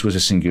point, this was a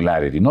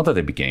singularity. Not that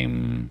they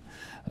became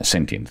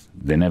sentient.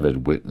 They never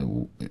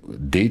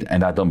did,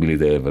 and I don't believe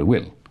they ever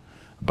will.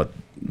 But,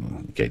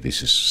 okay,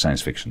 this is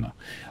science fiction now.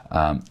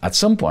 At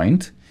some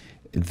point,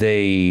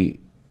 they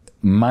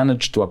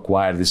managed to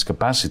acquire this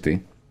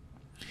capacity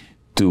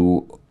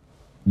to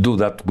do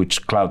that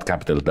which Cloud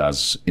Capital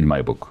does in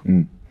my book.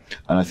 And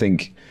I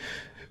think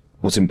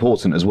what's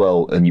important as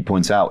well, and you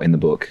point out in the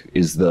book,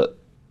 is that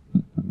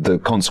the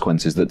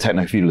consequences that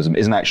techno-feudalism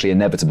isn't actually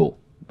inevitable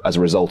as a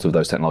result of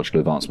those technological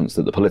advancements,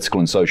 that the political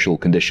and social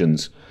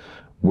conditions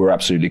were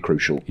absolutely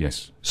crucial.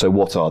 Yes. So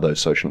what are those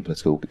social and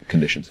political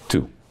conditions?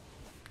 Two.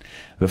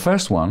 The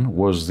first one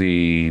was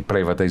the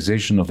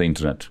privatization of the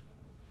internet.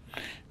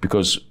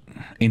 Because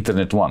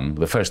Internet 1,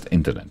 the first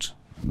internet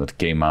that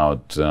came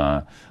out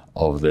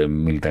of the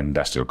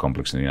military-industrial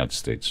complex in the United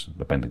States,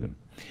 the Pentagon.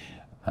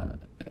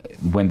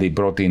 When they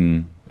brought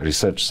in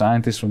research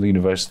scientists from the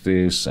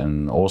universities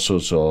and all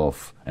sorts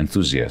of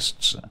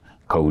enthusiasts,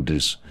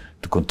 coders,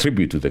 to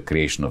contribute to the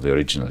creation of the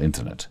original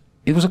internet,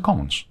 it was a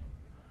commons.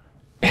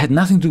 It had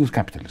nothing to do with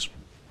capitalism.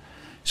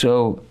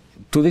 So,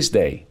 to this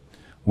day,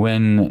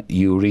 when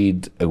you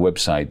read a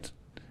website,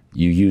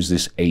 you use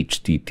this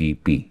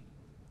HTTP,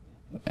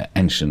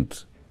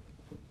 ancient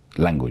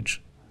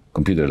language,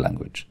 computer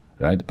language,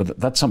 right? But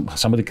that's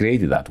somebody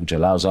created that, which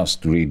allows us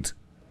to read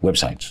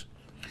websites.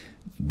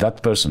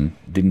 That person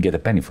didn't get a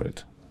penny for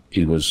it.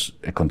 It was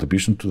a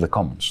contribution to the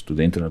commons, to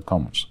the internet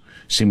commons.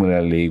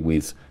 Similarly,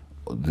 with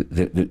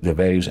the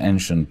various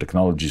ancient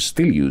technologies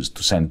still used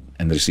to send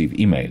and receive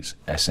emails,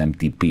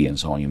 SMTP and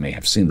so on, you may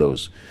have seen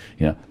those.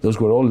 Those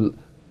were all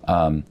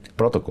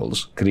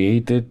protocols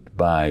created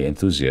by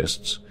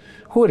enthusiasts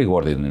who were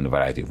rewarded in a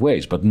variety of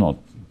ways, but not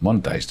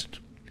monetized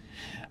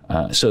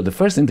it. So the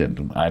first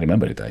internet, I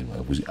remember it,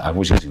 I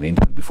was using the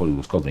internet before it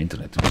was called the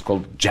internet. It was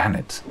called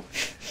Janet.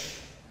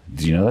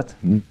 Did you know that?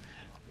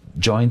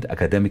 Joint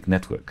Academic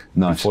Network.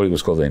 Nice. Before it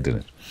was called the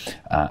internet.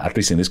 At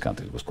least in this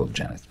country, it was called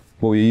Janet.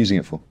 What were you using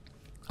it for?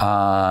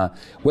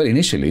 Well,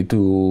 initially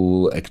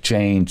to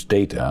exchange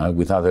data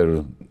with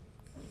other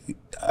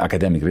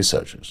academic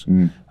researchers.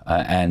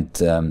 And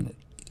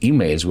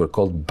emails were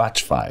called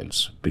batch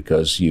files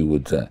because you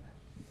would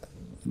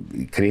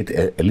create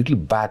a little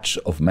batch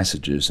of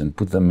messages and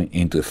put them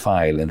into a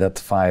file, and that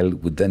file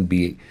would then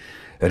be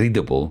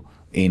readable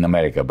in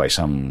America by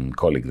some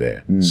colleague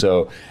there.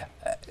 So,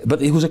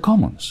 but it was a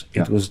commons.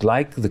 It was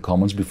like the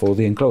commons before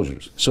the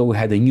enclosures. So we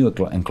had a new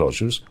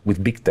enclosures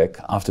with big tech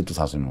after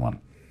 2001.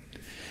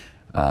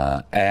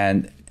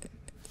 And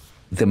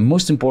the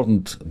most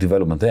important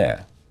development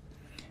there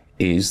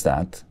is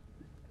that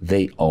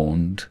they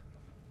owned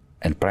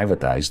and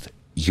privatized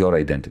your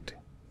identity.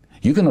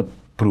 You cannot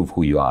prove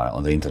who you are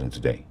on the internet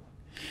today.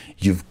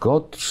 You've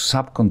got to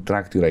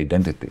subcontract your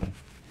identity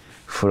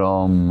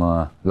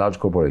from large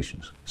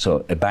corporations.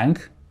 So a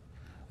bank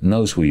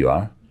knows who you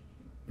are,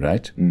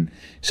 right?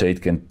 So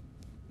it can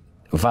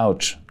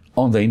vouch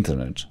on the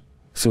internet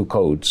through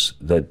codes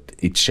that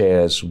it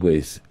shares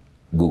with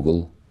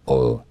Google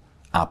or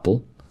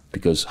Apple,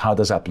 because how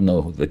does Apple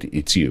know that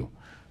it's you?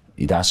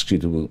 It asks you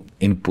to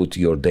input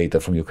your data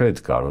from your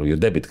credit card or your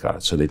debit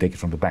card, so they take it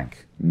from the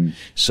bank.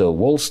 So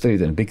Wall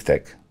Street and Big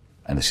Tech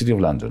and the City of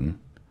London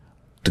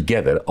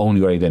together own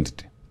your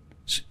identity.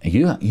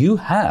 You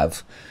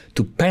have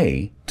to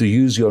pay to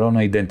use your own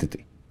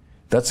identity.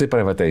 That's the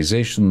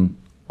privatization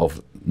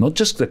of not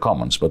just the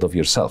commons, but of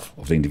yourself,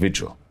 of the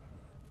individual.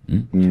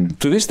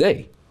 To this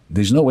day,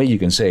 there's no way you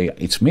can say,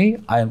 it's me,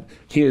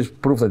 here's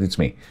proof that it's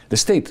me. The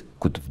state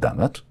could have done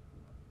that.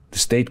 The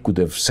state could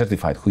have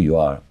certified who you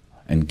are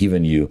and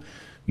given you,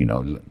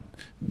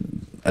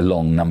 a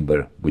long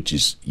number, which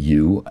is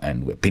you,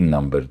 and a PIN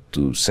number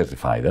to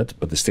certify that,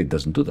 but the state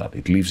doesn't do that.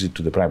 It leaves it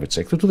to the private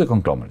sector, to the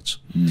conglomerates.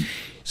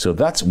 So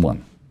that's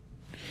one.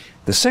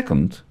 The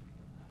second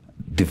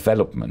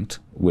development,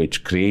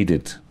 which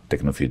created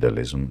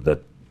techno-feudalism,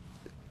 that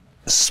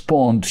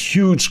spawned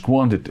huge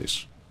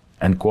quantities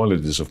and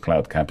qualities of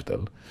cloud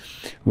capital,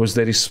 was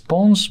the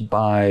response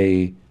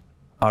by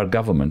our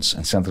governments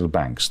and central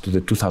banks to the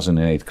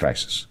 2008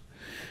 crisis.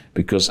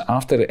 Because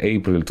after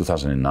April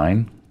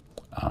 2009,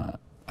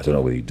 I don't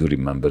know whether you do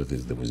remember,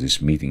 there was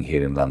this meeting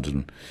here in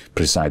London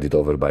presided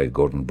over by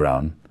Gordon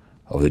Brown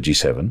of the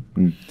G7.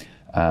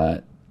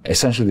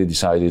 Essentially, they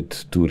decided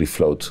to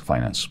refloat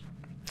finance,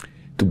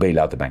 to bail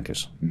out the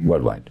bankers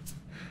worldwide.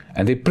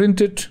 And they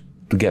printed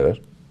together,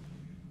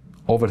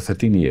 over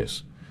 13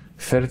 years,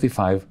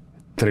 $35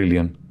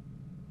 trillion,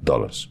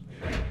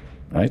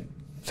 right?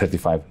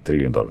 $35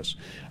 trillion.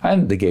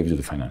 And they gave it to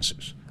the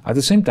financiers. At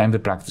the same time, they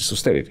practiced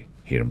austerity.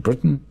 Here in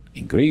Britain,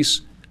 in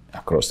Greece,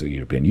 across the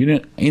European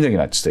Union, in the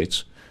United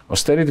States,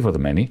 austerity for the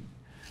many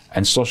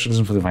and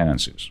socialism for the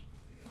financiers.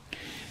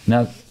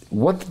 Now,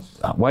 why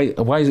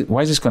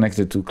is this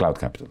connected to cloud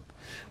capital?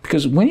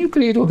 Because when you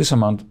create all this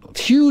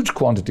huge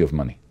quantity of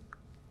money,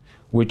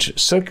 which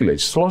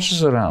circulates,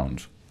 sloshes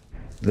around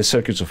the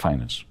circuits of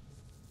finance,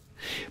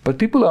 but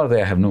people out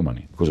there have no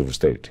money because of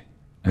austerity,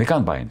 and they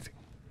can't buy anything.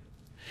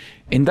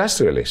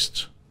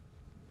 Industrialists,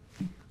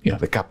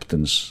 the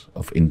captains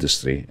of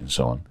industry and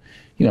so on,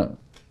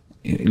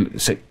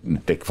 say,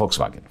 take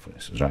Volkswagen, for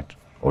instance, right?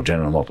 Or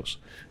General Motors.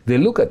 They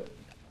look at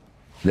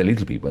the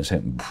little people and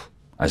say,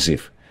 as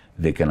if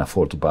they can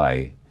afford to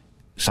buy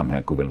something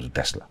equivalent to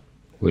Tesla.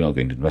 We're not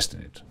going to invest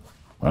in it.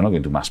 We're not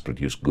going to mass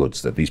produce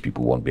goods that these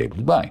people won't be able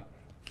to buy.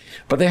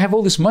 But they have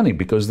all this money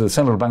because the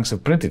central banks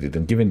have printed it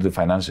and given it to the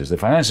financiers. The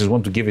financiers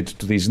want to give it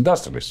to these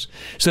industrialists.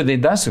 So the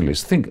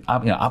industrialists think,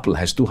 Apple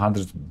has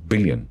 200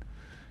 billion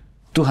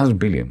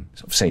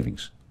of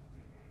savings.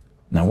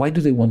 Now, why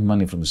do they want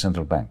money from the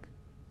central bank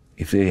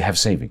if they have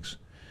savings?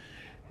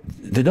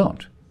 They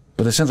don't.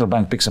 But the central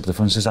bank picks up the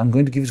phone and says, I'm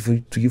going to give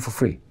it to you for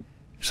free.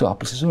 So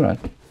Apple says, all right,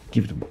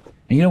 give it to me.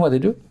 And you know what they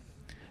do?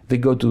 They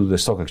go to the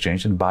stock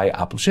exchange and buy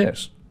Apple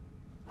shares.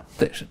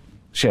 The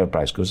share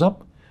price goes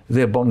up.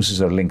 their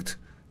bonuses are linked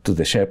to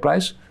the share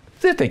price,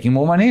 they're taking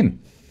more money in.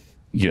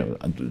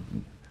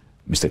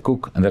 Mr.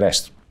 Cook and the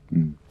rest,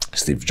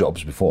 Steve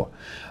Jobs before.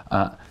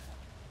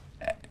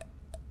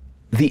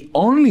 The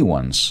only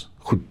ones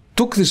who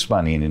took this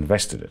money and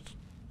invested it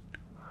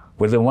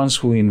were the ones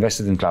who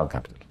invested in cloud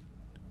capital.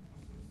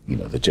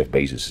 The Jeff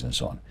Bezos and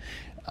so on.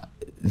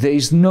 There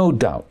is no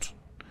doubt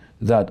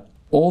that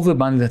all the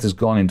money that has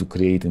gone into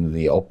creating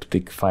the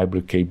optic fiber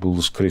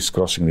cables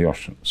crisscrossing the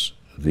oceans,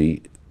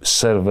 the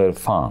server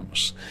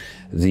farms,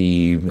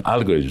 the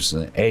algorithms,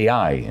 the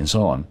AI, and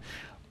so on,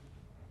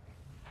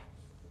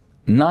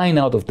 9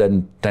 out of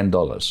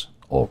 $10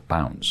 or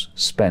pounds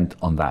spent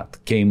on that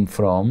came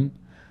from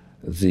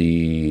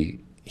the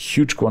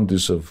huge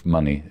quantities of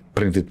money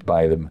printed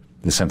by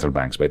the central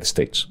banks, by the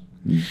states.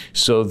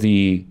 So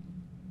the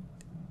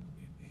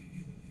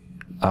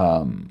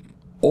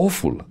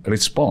awful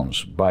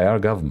response by our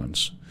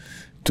governments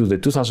to the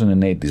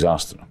 2008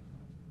 disaster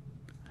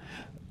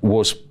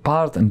was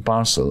part and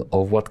parcel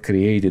of what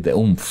created the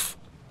oomph,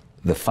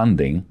 the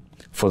funding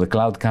for the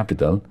cloud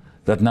capital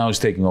that now is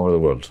taking over the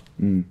world.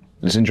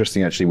 It's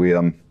interesting, actually. We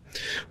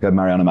had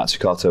Mariana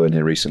Mazzucato in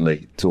here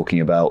recently talking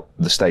about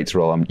the state's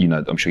role. I'm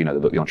sure you know the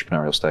book, The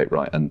Entrepreneurial State,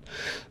 right? And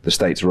the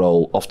state's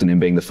role often in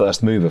being the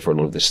first mover for a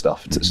lot of this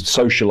stuff,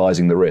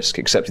 socializing the risk,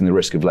 accepting the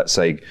risk of, let's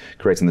say,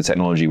 creating the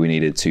technology we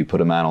needed to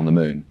put a man on the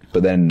moon.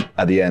 But then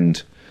at the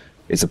end,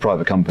 it's the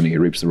private company who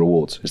reaps the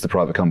rewards. It's the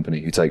private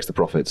company who takes the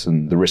profits,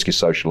 and the risk is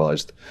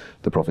socialized,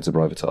 the profits are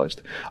privatized.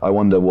 I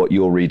wonder what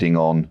you're reading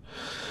on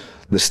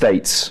the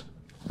states,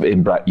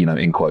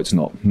 in quotes,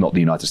 not the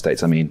United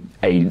States. I mean,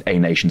 a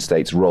nation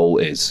state's role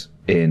is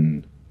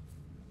in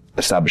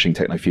establishing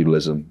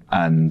techno-feudalism,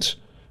 and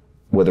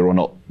whether or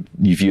not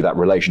you view that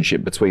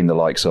relationship between the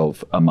likes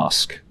of a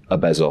Musk, a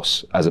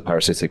Bezos, as a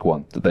parasitic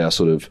one, that they are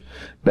sort of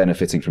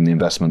benefiting from the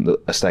investment that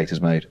a state has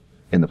made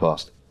in the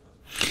past.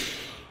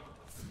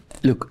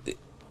 Look,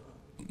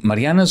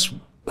 Mariana's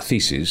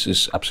thesis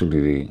is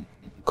absolutely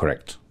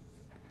correct.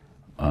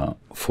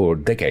 For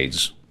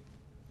decades,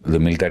 the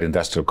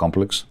military-industrial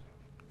complex,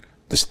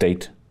 the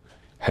state,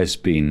 has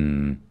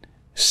been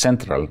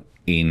central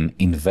in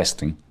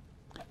investing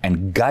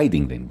and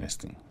guiding the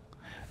investing,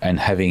 and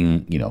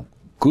having,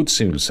 good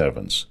civil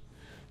servants.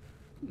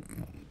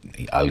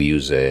 I'll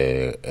use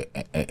a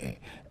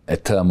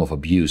term of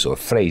abuse, or a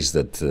phrase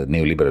that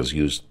neoliberals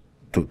use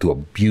to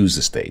abuse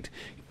the state,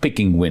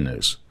 picking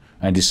winners,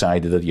 and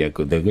decided that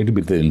they're going to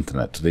build the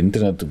internet. The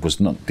internet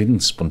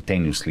didn't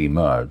spontaneously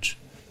emerge.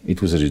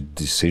 It was a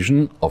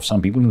decision of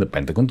some people in the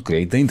Pentagon to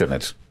create the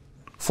internet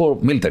for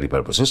military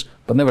purposes,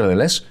 but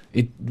nevertheless,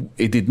 it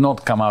did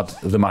not come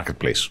out of the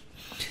marketplace.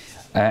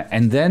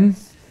 And then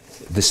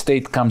the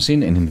state comes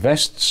in and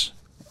invests.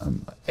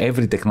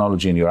 Every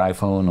technology in your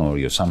iPhone or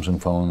your Samsung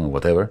phone or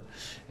whatever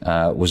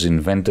was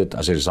invented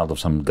as a result of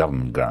some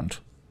government grant,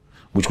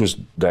 which was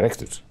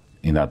directed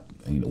in that,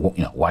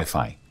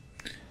 Wi-Fi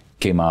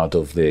came out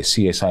of the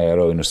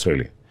CSIRO in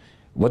Australia.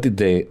 What did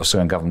the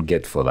Australian government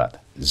get for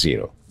that?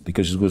 Zero,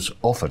 because it was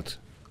offered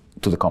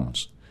to the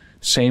commons.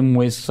 Same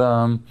with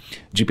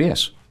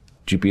GPS.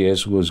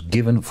 GPS was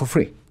given for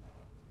free.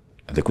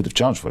 They could have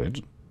charged for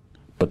it,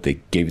 but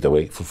they gave it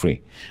away for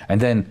free. And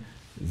then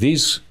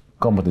these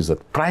companies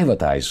that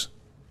privatize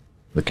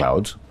the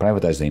cloud,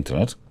 privatize the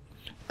internet,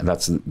 and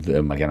that's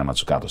the Mariana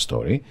Mazzucato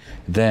story,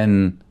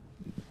 then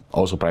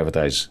also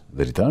privatize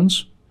the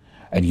returns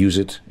and use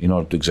it in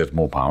order to exert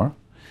more power,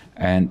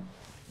 and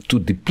to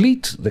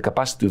deplete the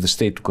capacity of the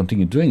state to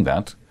continue doing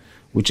that,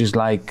 which is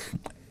like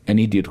an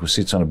idiot who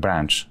sits on a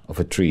branch of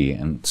a tree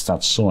and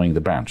starts sawing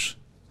the branch.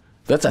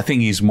 That, I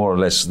think, is more or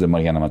less the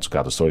Mariana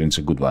Mazzucato story, and it's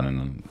a good one,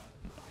 and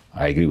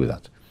I agree with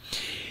that.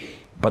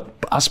 But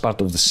as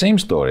part of the same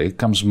story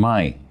comes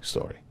my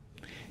story,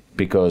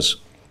 because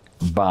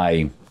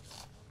by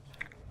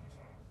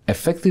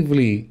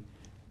effectively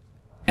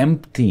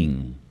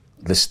emptying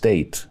the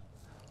state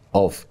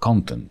of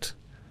content,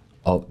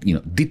 of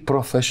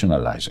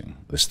deprofessionalizing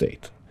the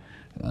state,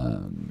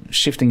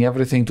 shifting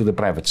everything to the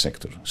private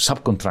sector,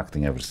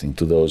 subcontracting everything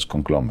to those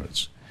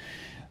conglomerates,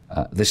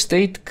 the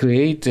state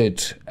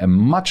created a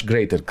much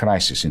greater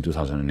crisis in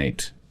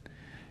 2008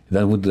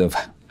 than would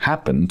have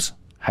happened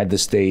had the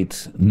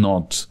state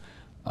not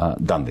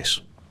done this.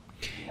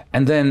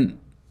 And then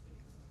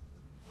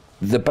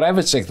the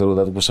private sector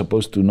that was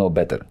supposed to know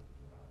better,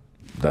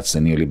 that's the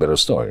neoliberal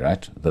story,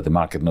 right? That the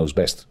market knows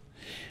best,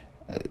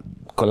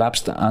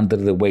 collapsed under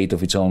the weight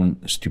of its own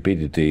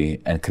stupidity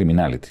and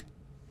criminality.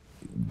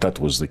 That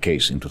was the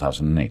case in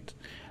 2008.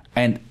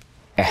 And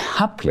a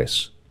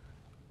hapless,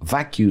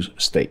 vacuous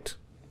state,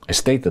 a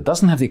state that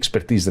doesn't have the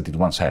expertise that it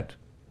once had.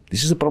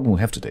 This is the problem we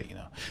have today.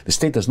 The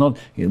state does not.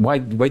 Why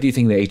do you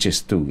think the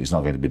HS2 is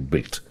not going to be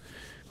built?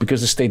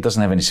 Because the state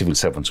doesn't have any civil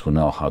servants who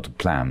know how to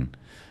plan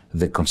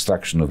the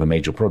construction of a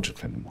major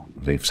project anymore.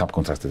 They've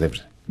subcontracted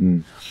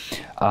everything.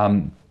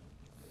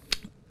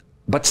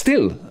 But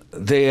still,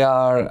 they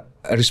are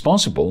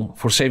responsible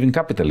for saving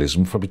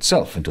capitalism from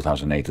itself in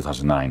 2008,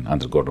 2009,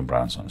 under Gordon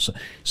Brown. So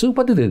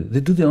what do they do?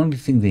 They do the only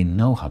thing they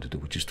know how to do,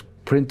 which is to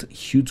print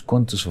huge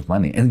quantities of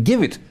money and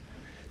give it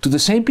to the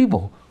same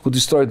people who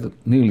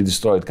nearly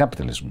destroyed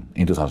capitalism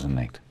in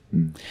 2008.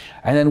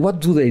 And then what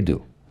do?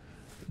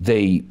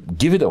 They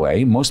give it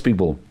away. Most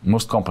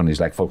companies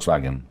like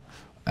Volkswagen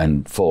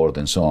and Ford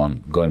and so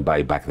on go and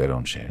buy back their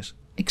own shares,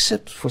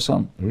 except for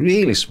some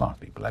really smart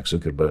people like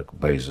Zuckerberg,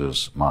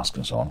 Bezos, Musk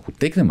and so on, who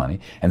take the money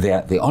and they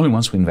are the only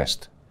ones who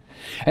invest.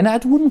 And I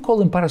wouldn't call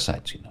them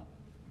parasites,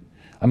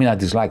 I mean, I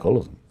dislike all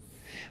of them.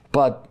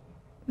 But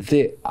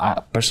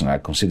personally, I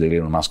consider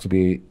Elon Musk to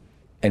be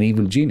an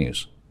evil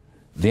genius.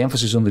 The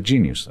emphasis on the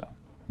genius, though.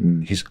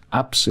 He's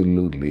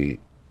absolutely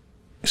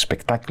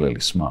spectacularly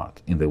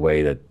smart in the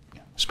way that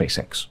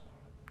SpaceX,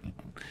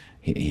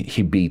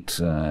 he beat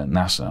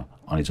NASA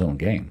on its own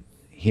game.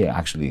 He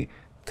actually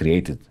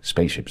created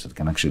spaceships that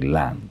can actually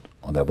land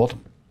on their bottom,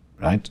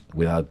 right,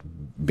 without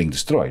being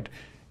destroyed.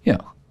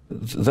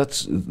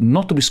 That's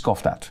not to be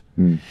scoffed at.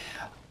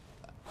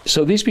 So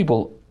these people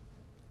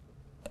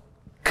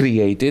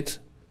created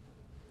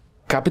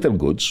capital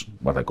goods,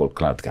 what I call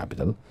cloud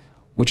capital,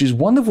 which is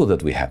wonderful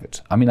that we have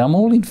it. I mean, I'm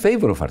all in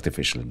favor of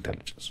artificial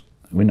intelligence.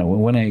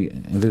 When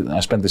I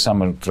spent the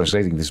summer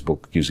translating this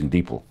book using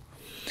DeepL,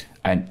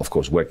 and of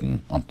course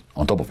working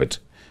on top of it,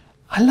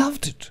 I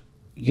loved it.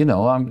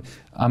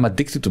 I'm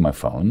addicted to my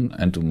phone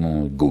and to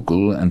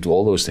Google and to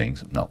all those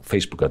things. No,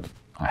 Facebook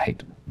I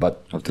hate, but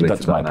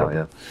that's my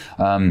problem.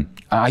 Yeah.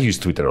 I use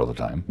Twitter all the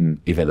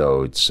time, even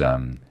though it's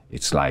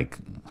like,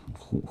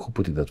 who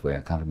put it that way?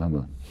 I can't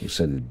remember. Who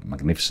said it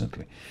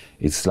magnificently?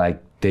 It's like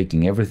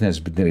taking everything that's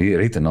been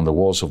written on the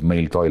walls of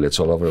male toilets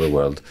all over the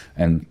world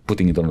and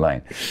putting it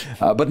online.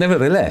 But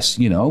nevertheless,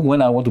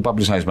 when I want to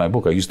publicize my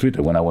book, I use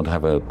Twitter. When I want to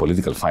have a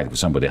political fight with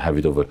somebody, I have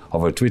it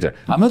over Twitter.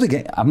 I'm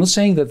not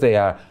saying that they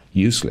are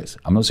useless.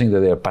 I'm not saying that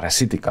they are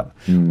parasitical.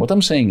 What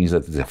I'm saying is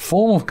that it's a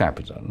form of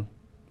capital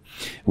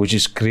which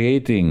is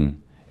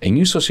creating a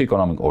new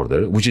socioeconomic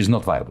order which is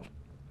not viable.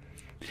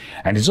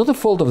 And it's not the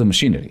fault of the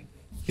machinery.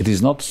 It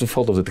is not the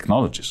fault of the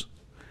technologies.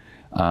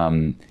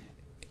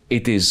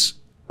 It is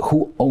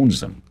who owns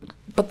them.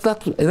 But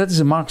that is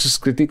a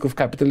Marxist critique of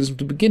capitalism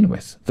to begin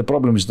with. The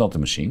problem is not the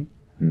machine.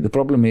 The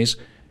problem is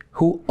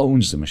who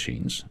owns the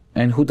machines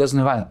and who doesn't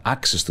have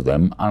access to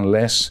them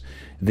unless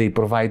they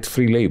provide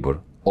free labor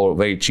or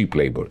very cheap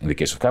labor in the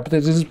case of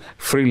capitalism,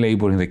 free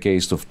labor in the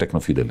case of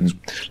techno-feudalism.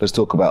 Let's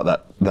talk about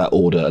that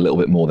order a little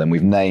bit more then.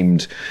 We've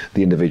named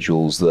the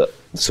individuals that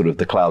sort of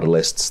the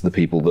cloudalists, the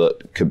people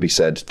that could be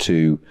said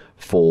to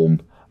form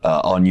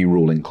our new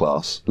ruling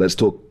class.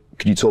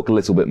 Could you talk a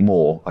little bit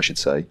more, I should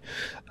say,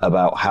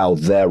 about how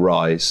their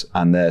rise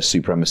and their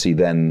supremacy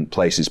then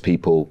places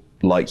people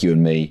like you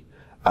and me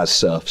as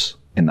serfs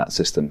in that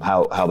system,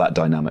 how that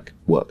dynamic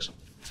works?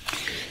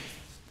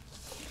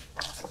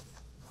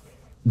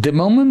 The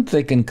moment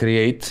they can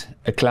create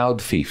a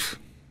cloud fief,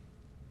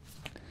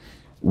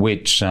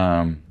 which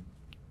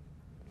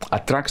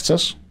attracts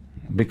us,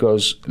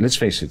 because let's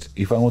face it,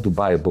 if I want to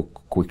buy a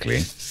book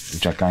quickly,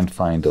 which I can't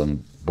find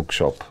on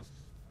bookshop.co.uk,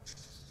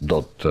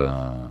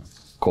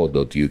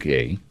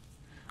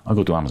 I'll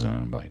go to Amazon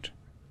and buy it.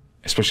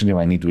 Especially if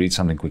I need to read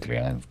something quickly.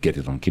 I get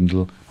it on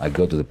Kindle, I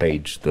go to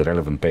the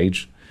relevant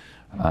page.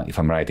 If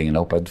I'm writing an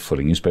op-ed for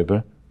a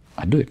newspaper,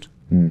 I do it.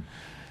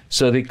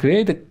 So they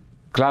create a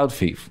cloud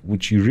fief,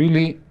 which you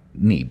really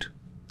need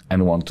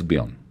and want to be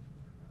on.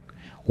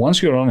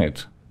 Once you're on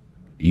it,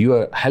 you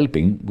are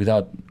helping,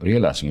 without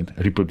realizing it,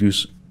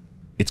 reproduce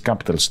its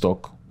capital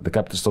stock, the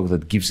capital stock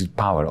that gives it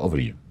power over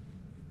you.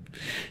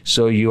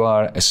 So you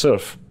are a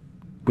serf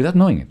without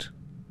knowing it,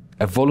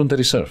 a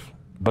voluntary serf.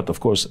 But of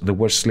course, the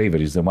worst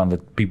slavery is the one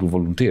that people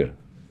volunteer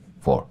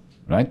for,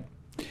 right?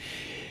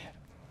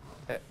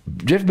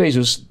 Jeff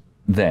Bezos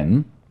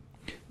then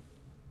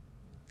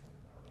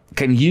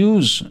can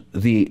use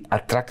the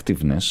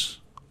attractiveness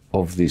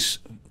of this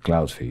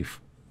cloud fief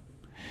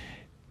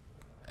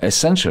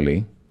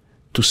essentially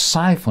to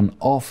siphon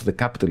off the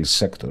capitalist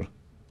sector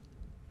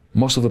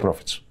most of the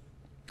profits.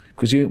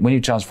 Because when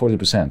you charge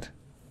 40%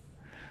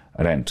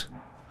 rent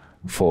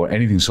for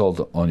anything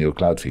sold on your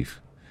cloud fief,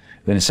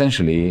 then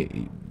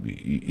essentially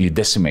you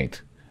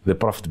decimate the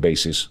profit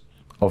basis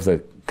of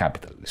the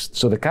capitalist.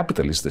 So the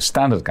capitalist, the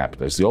standard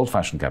capitalist, the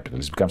old-fashioned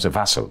capitalist, becomes a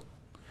vassal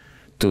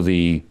to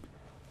the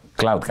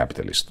cloud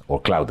capitalist or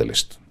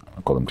cloudalist.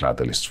 I call them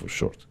cloudalists for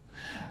short.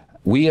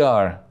 We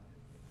are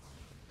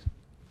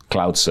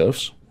cloud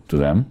serfs to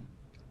them.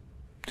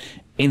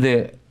 In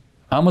the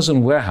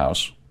Amazon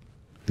warehouse,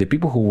 the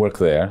people who work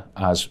there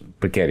as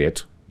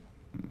precariat,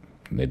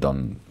 they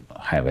don't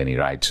have any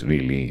rights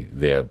really,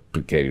 they're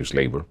precarious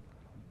labor.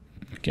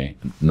 Okay,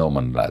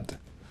 Nomad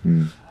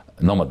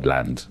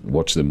Land.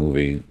 Watch the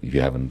movie if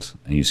you haven't,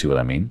 and you see what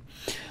I mean.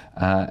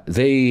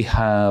 They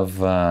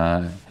have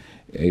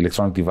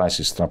electronic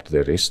devices strapped to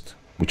their wrist,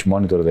 which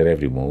monitor their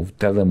every move,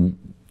 tell them,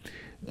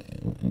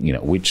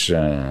 which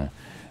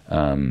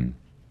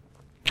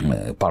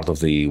part of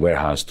the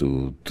warehouse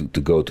to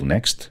go to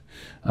next,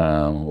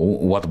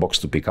 what box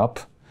to pick up.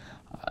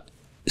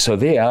 So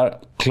they are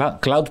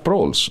cloud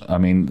proles. I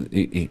mean,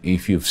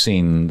 if you've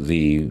seen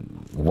the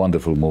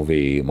wonderful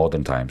movie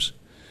Modern Times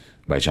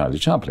by Charlie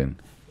Chaplin.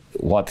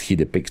 What he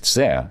depicts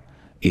there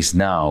is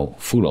now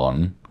full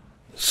on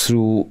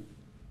through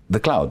the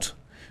cloud,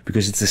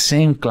 because it's the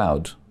same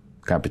cloud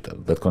capital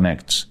that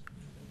connects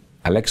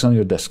Alexa on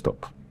your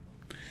desktop,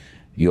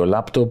 your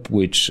laptop,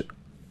 which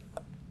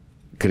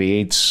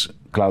creates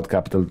cloud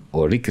capital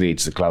or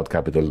recreates the cloud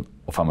capital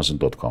of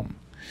Amazon.com,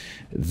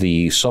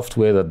 the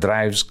software that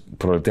drives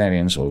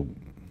proletarians or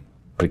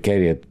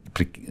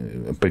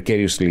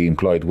precariously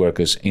employed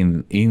workers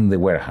in the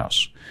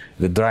warehouse,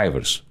 the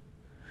drivers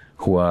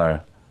who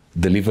are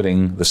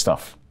delivering the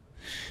stuff.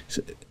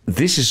 So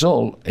this is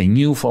all a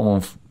new form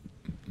of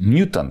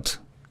mutant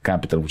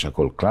capital, which I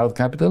call cloud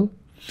capital,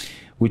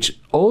 which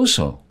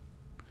also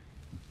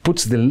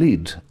puts the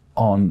lid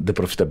on the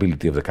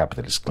profitability of the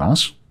capitalist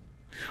class,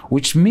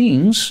 which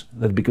means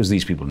that because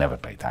these people never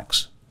pay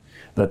tax,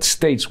 that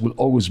states will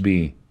always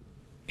be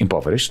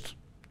impoverished.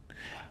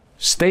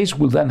 States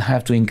will then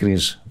have to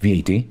increase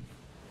VAT,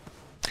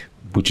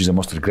 which is the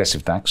most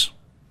regressive tax.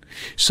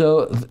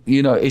 So,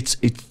 it's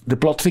the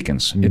plot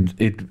thickens.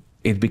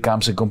 It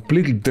becomes a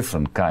completely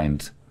different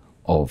kind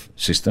of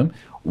system.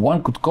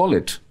 One could call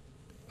it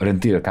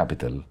rentier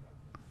capitalism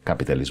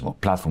or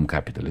platform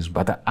capitalism,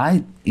 but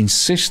I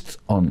insist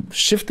on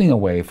shifting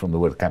away from the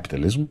word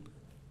capitalism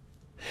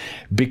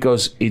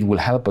because it will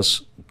help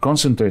us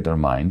concentrate our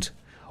mind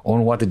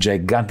on what a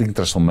gigantic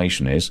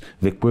transformation is,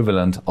 the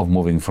equivalent of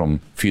moving from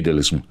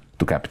feudalism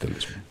to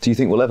capitalism. Do you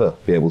think we'll ever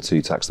be able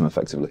to tax them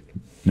effectively?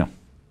 No.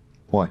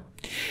 Why?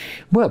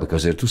 Well,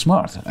 because they're too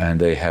smart and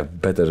they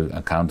have better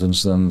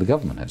accountants than the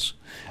government has.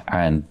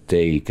 And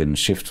they can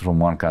shift from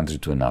one country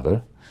to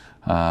another.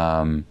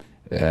 And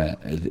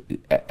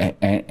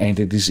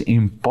it is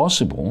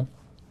impossible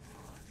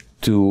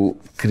to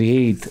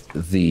create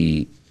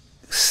the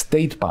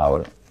state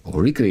power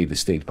or recreate the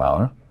state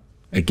power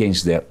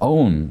against their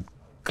own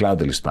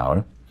cloudalist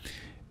power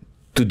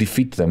to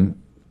defeat them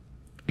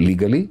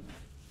legally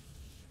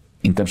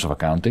in terms of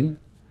accounting,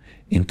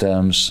 in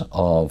terms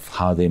of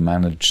how they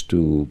manage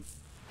to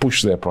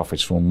push their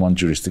profits from one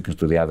jurisdiction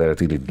to the other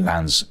until it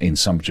lands in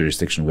some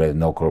jurisdiction where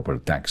no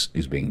corporate tax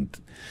is being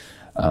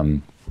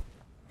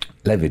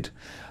levied.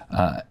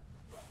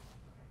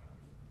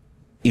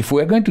 If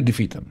we're going to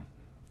defeat them,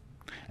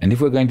 and if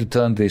we're going to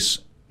turn this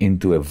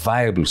into a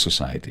viable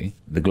society,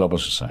 the global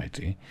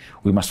society,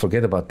 we must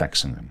forget about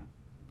taxing them.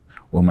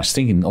 We must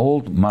think in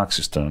old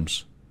Marxist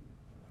terms,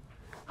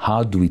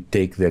 how do we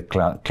take their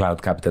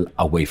cloud capital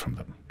away from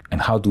them?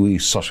 And how do we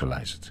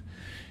socialize it?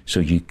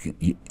 So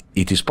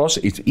it is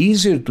possible. It's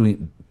easier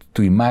to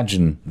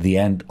imagine the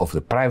end of the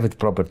private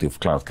property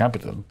of cloud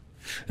capital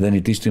than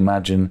it is to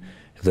imagine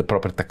the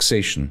proper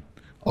taxation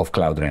of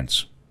cloud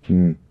rents.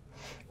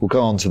 We'll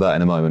go on to that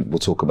in a moment. We'll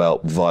talk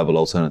about viable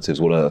alternatives,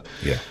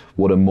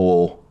 what a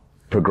more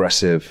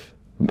progressive,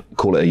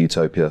 call it a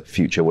utopia,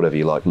 future, whatever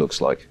you like,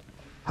 looks like.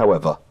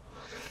 However,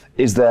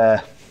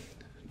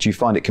 do you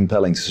find it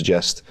compelling to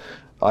suggest,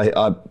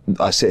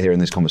 I sit here in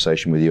this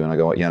conversation with you and I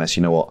go, Yanis,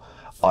 you know what?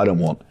 I don't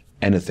want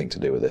anything to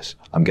do with this.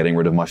 I'm getting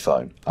rid of my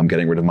phone. I'm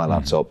getting rid of my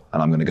laptop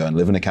and I'm going to go and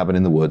live in a cabin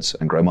in the woods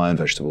and grow my own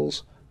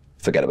vegetables.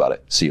 Forget about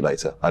it. See you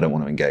later. I don't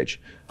want to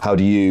engage. How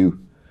do you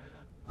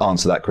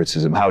answer that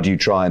criticism? How do you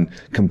try and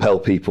compel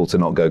people to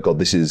not go, God,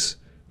 this is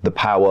the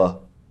power,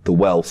 the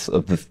wealth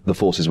of the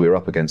forces we're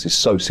up against is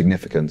so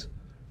significant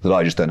that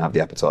I just don't have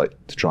the appetite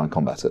to try and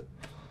combat it?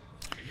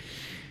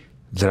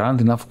 There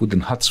aren't enough wooden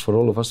huts for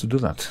all of us to do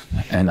that.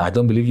 And I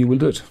don't believe you will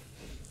do it.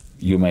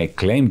 You may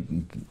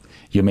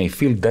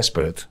feel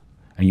desperate,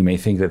 and you may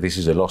think that this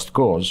is a lost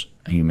cause,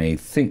 and you may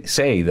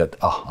say that,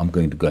 I'm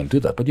going to go and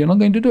do that, but you're not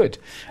going to do it.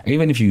 And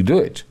even if you do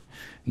it,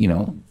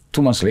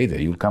 2 months later,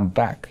 you'll come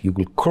back, you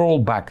will crawl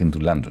back into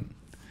London,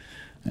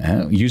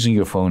 using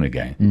your phone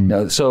again.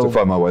 Now, to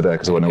find my way there,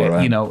 because I won't know where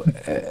I am.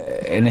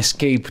 An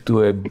escape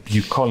to a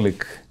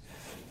bucolic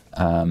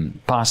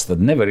past that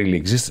never really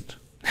existed.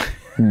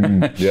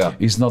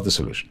 Is not the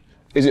solution.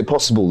 Is it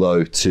possible,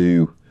 though,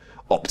 to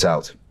opt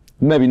out?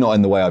 Maybe not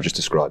in the way I've just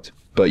described,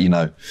 but you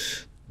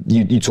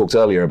talked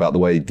earlier about the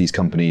way these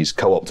companies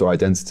co-opt our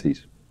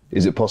identities.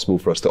 Is it possible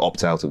for us to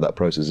opt out of that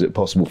process? Is it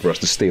possible for us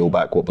to steal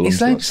back what belongs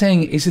to us? It's like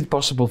saying, is it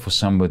possible for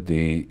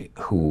somebody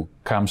who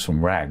comes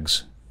from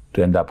rags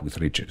to end up with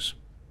riches?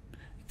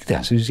 The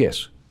answer is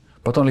yes,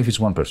 but only if it's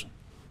one person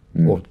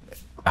or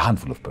a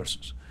handful of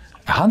persons.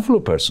 A handful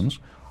of persons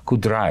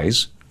could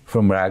rise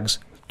from rags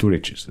to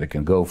riches. They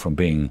can go from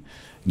being,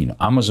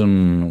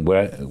 Amazon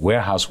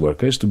warehouse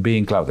workers to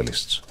being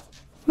cloudalists.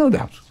 No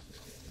doubt.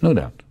 No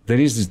doubt. There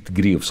is this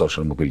degree of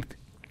social mobility.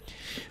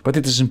 But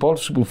it is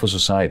impossible for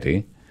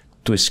society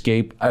to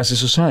escape as a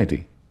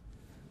society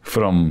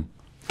from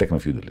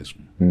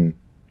techno-feudalism.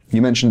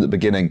 You mentioned at the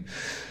beginning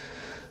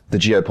the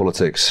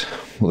geopolitics,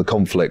 or the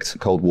conflict,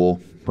 Cold War,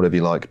 whatever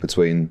you like,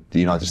 between the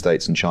United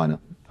States and China,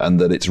 and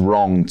that it's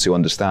wrong to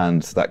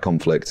understand that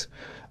conflict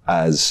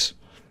as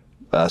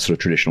a sort of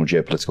traditional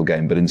geopolitical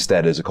game, but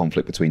instead as a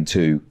conflict between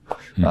two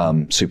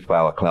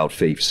superpower cloud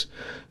fiefs.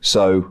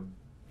 So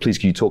please,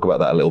 can you talk about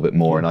that a little bit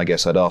more? And I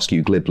guess I'd ask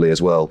you glibly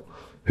as well,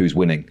 who's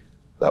winning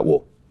that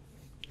war?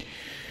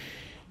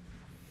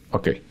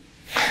 Okay.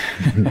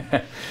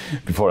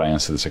 Before I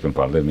answer the second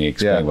part, let me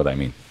explain what I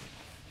mean.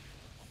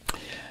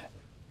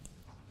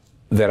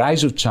 The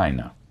rise of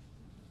China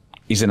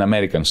is an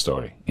American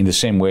story, in the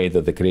same way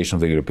that the creation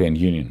of the European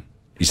Union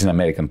is an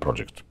American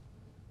project.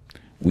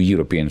 We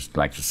Europeans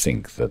like to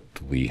think that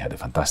we had a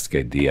fantastic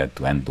idea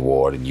to end the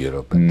war in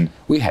Europe, and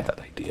we had that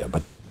idea,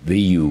 but the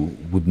EU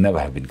would never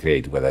have been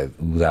created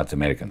without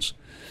Americans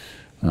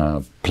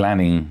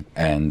planning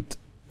and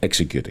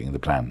executing the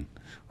plan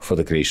for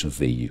the creation of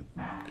the EU.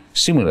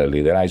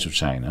 Similarly, the rise of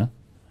China,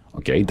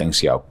 Deng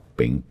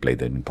Xiaoping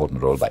played an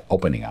important role by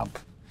opening up,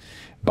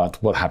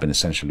 but what happened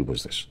essentially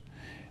was this.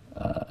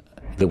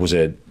 There was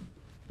a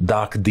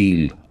dark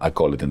deal, I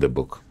call it in the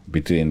book,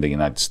 between the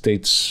United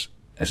States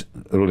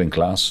ruling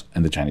class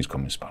and the Chinese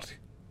Communist Party.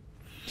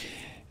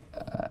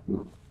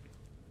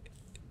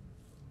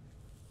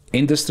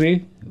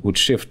 Industry would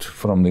shift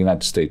from the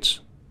United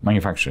States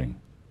manufacturing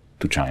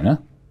to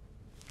China.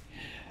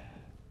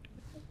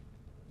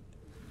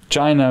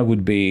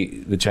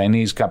 The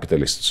Chinese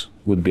capitalists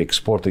would be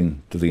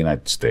exporting to the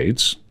United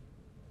States.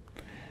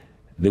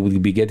 They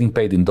would be getting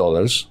paid in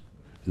dollars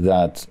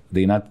that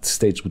the United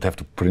States would have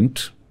to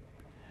print,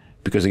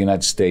 because the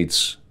United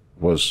States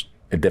was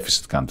a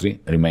deficit country,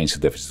 remains a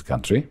deficit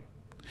country.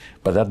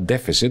 But that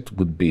deficit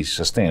would be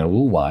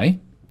sustainable. Why?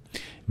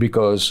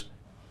 Because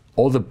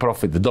all the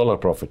profit, the dollar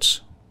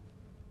profits,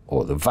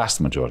 or the vast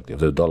majority of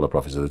the dollar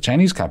profits of the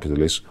Chinese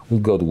capitalists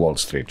would go to Wall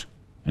Street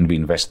and be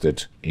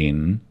invested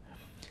in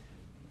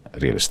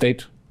real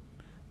estate,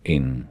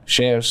 in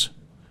shares,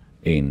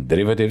 in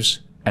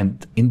derivatives,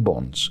 and in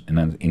bonds.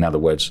 And in other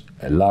words,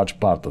 a large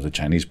part of the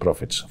Chinese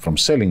profits from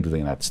selling to the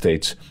United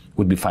States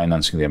would be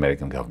financing the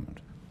American government.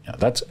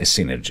 That's a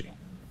synergy.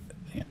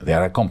 They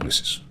are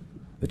accomplices.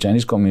 The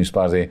Chinese Communist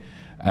Party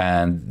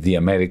and the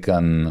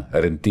American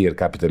rentier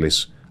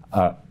capitalists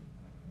are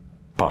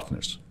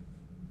partners.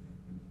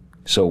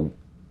 So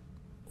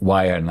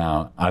why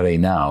are they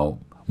now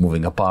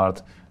moving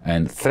apart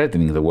and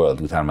threatening the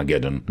world with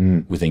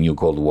Armageddon, with a new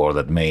Cold War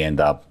that may end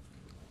up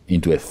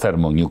into a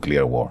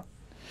thermonuclear war?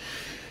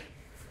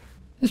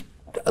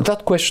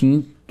 That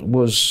question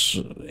was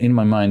on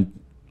my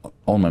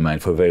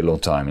mind for a very long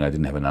time, and I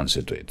didn't have an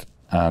answer to it.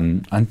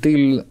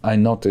 Until I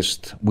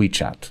noticed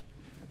WeChat.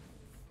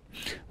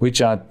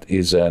 WeChat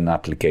is an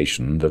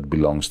application that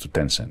belongs to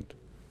Tencent,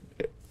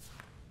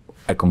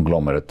 a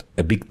conglomerate,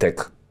 a big tech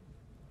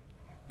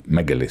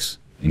megalith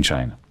in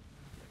China.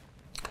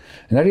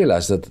 And I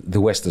realized that the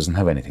West doesn't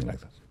have anything like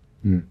that.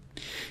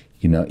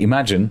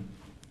 Imagine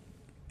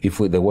if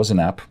there was an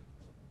app,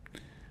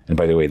 and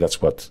by the way,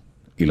 that's what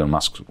Elon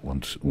Musk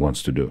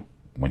wants to do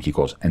when he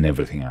calls an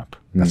everything app.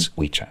 That's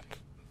WeChat.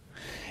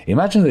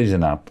 Imagine there is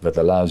an app that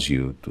allows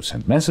you to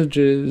send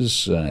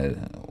messages,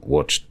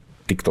 watch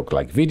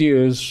TikTok-like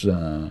videos,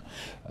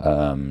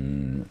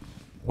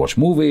 watch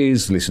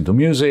movies, listen to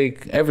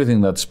music,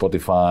 everything that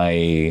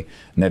Spotify,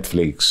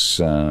 Netflix,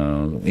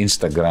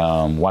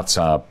 Instagram,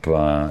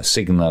 WhatsApp,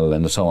 Signal,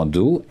 and so on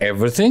do.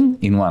 Everything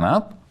in one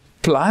app,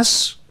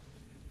 plus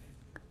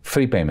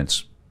free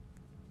payments.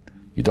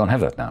 You don't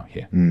have that now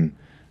here.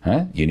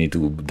 You need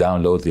to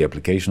download the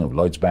application of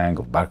Lloyds Bank,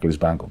 of Barclays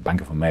Bank, of Bank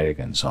of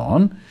America, and so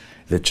on.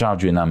 They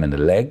charge you an arm and a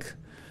leg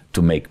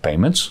to make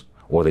payments,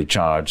 or they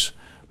charge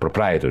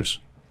proprietors,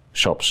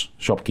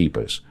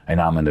 shopkeepers, an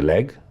arm and a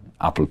leg.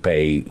 Apple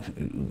Pay,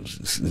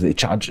 they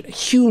charge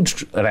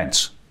huge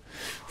rents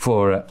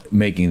for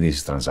making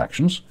these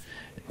transactions.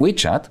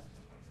 WeChat,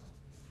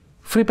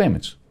 free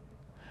payments.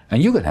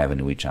 And you can have a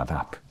WeChat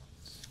app.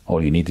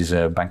 All you need is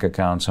a bank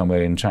account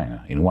somewhere in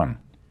China, in one.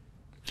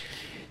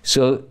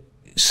 So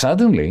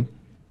suddenly,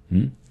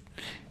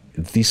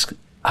 this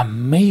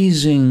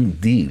amazing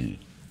deal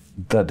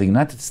that the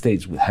United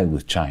States had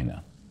with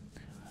China,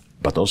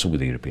 but also with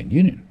the European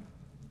Union.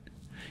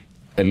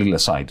 A little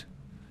aside,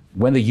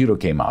 when the euro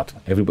came out,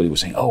 everybody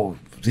was saying, oh,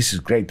 this is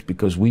great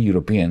because we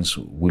Europeans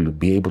will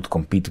be able to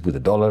compete with the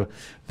dollar.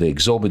 The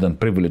exorbitant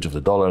privilege of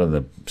the dollar and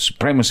the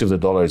supremacy of the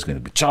dollar is going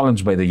to be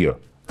challenged by the euro.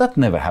 That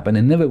never happened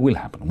and never will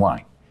happen.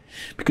 Why?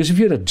 Because if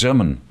you're a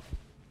German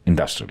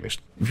industrialist,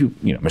 if you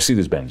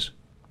Mercedes-Benz,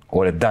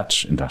 or a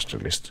Dutch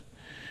industrialist,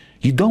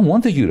 you don't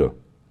want the euro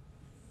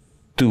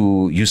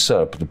to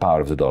usurp the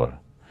power of the dollar.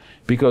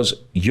 Because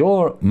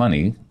your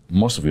money,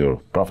 most of your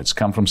profits,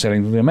 come from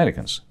selling to the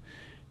Americans.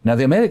 Now,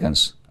 the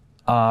Americans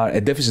are a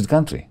deficit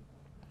country.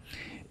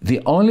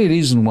 The only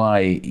reason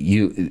why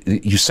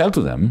you sell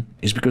to them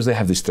is because they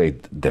have this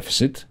trade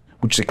deficit,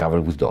 which they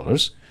cover with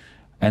dollars.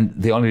 And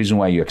the only reason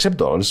why you accept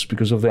dollars is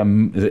because of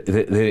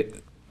the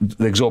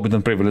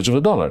exorbitant privilege of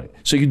the dollar.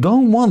 So you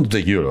don't want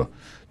the euro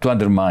to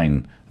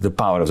undermine the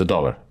power of the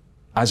dollar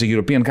as a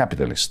European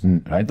capitalist,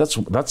 right?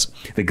 That's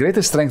the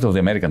greatest strength of the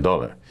American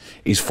dollar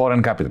is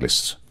foreign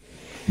capitalists,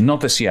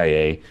 not the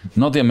CIA,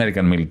 not the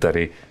American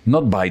military,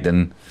 not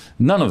Biden,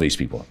 none of these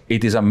people.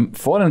 It is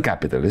foreign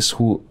capitalists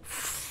who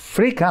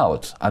freak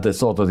out at the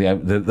thought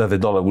that the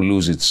dollar will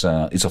lose its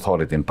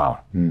authority and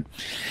power.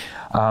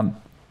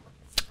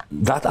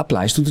 That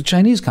applies to the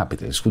Chinese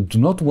capitalists who do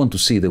not want to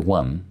see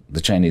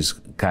the Chinese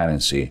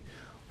currency,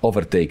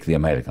 overtake the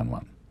American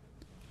one.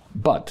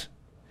 But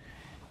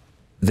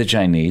the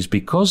Chinese,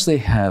 because they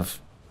have,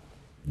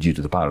 due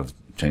to the power of the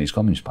Chinese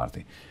Communist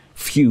Party,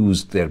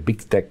 fused their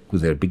big tech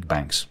with their big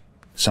banks,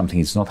 something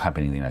that's not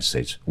happening in the United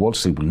States. Wall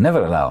Street will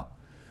never allow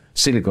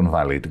Silicon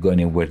Valley to go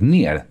anywhere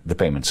near the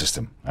payment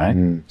system,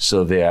 right?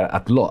 So they are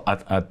at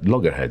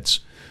loggerheads,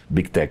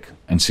 big tech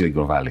and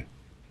Silicon Valley.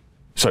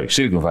 Sorry,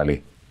 Silicon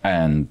Valley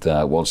and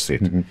Wall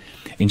Street.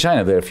 In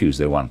China, they're fused,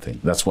 they're one thing.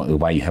 That's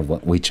why you have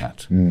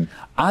WeChat.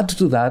 Add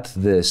to that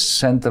the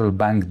central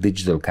bank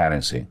digital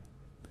currency,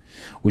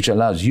 which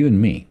allows you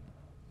and me,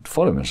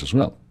 foreigners as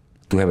well,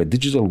 to have a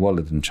digital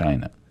wallet in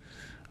China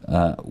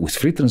with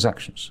free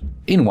transactions,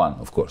 in one,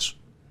 of course,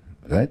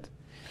 right?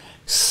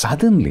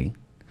 Suddenly,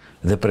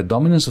 the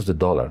predominance of the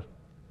dollar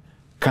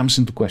comes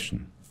into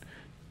question.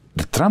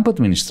 The Trump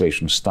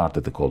administration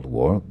started the Cold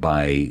War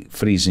by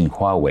freezing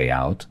Huawei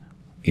out.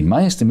 In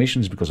my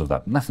estimation, it's because of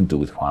that. Nothing to do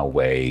with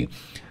Huawei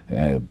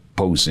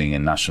posing a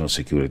national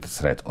security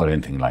threat or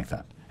anything like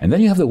that. And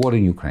then you have the war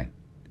in Ukraine.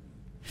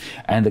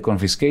 And the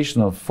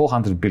confiscation of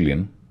 $400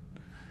 billion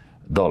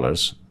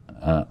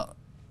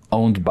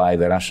owned by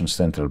the Russian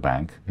central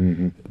bank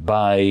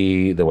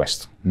by the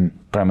West,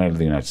 primarily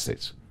the United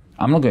States.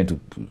 I'm not going to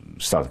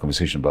start a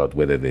conversation about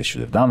whether they should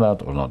have done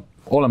that or not.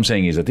 All I'm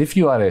saying is that if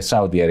you are a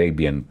Saudi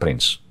Arabian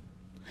prince,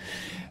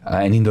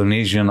 an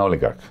Indonesian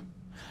oligarch,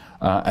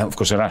 and of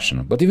course a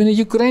Russian, but even a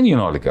Ukrainian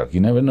oligarch, you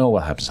never know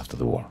what happens after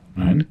the war,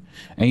 right?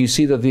 And you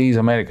see that these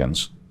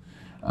Americans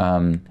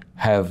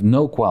have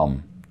no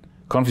qualm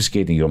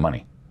confiscating your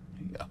money,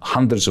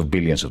 hundreds of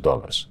billions of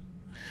dollars.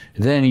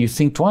 Then you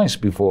think twice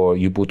before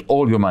you put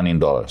all your money in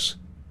dollars.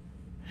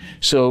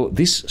 So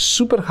this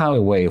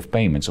superhighway way of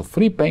payments, of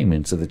free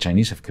payments that the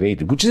Chinese have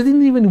created, which they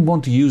didn't even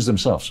want to use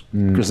themselves,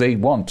 because they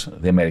want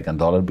the American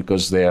dollar,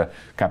 because their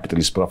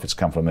capitalist profits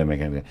come from the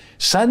American dollar.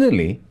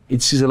 Suddenly,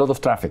 it sees a lot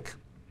of traffic.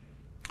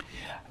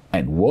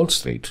 And Wall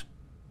Street,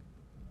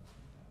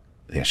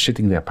 they are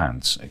shitting their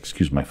pants,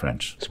 excuse my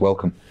French. It's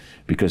welcome.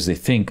 Because they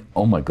think,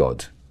 oh my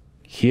God,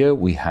 here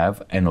we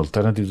have an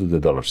alternative to the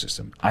dollar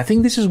system. I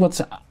think this is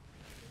what's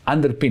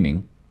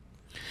underpinning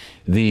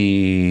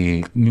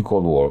the new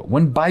Cold War.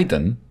 When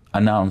Biden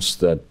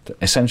announced that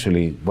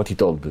essentially what he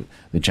told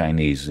the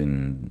Chinese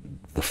in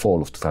the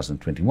fall of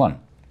 2021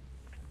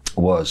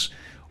 was,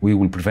 we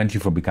will prevent you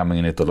from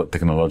becoming a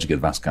technologically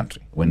advanced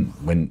country.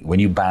 When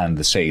you ban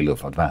the sale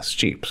of advanced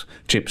chips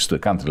to a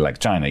country like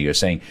China, you're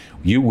saying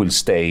you will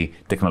stay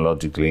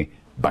technologically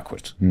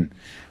backward.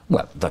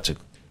 Well,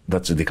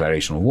 that's a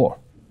declaration of war.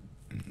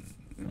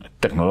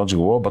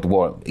 Technological war, but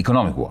war,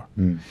 economic war.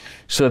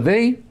 So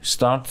they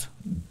start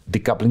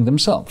decoupling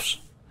themselves,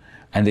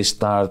 and they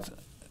start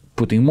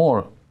putting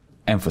more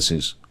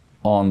emphasis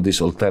on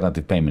this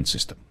alternative payment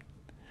system.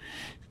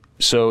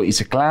 So it's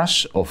a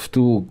clash of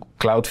two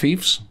cloud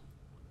thieves,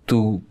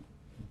 two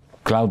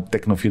cloud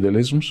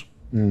techno-feudalisms,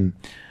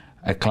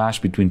 a clash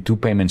between two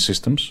payment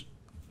systems,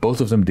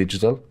 both of them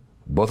digital,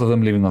 both of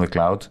them living on the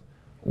cloud,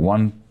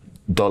 one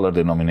dollar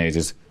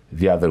denominated,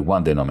 the other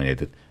one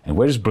denominated. And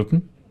where is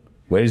Britain?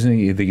 Where is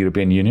the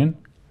European Union?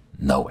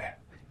 Nowhere.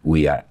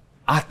 We are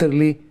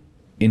utterly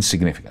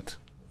insignificant.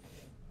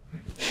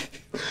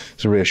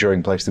 It's a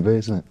reassuring place to be,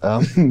 isn't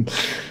it?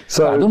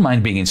 So I don't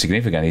mind being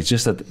insignificant. It's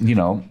just that,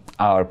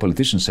 our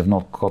politicians have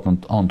not caught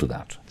on to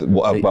that.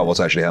 About what's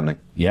actually happening.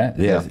 Yeah,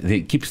 they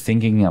keep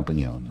thinking up,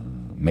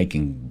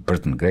 making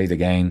Britain great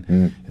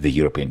again, the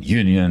European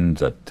Union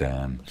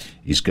that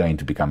is going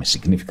to become a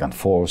significant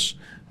force.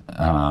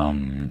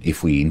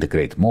 If we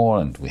integrate more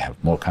and we have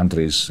more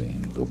countries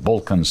in the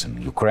Balkans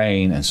and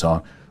Ukraine and so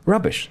on.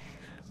 Rubbish.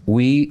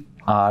 We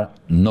are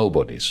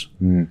nobodies.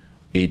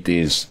 It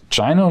is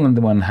China on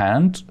the one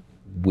hand,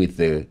 with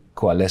the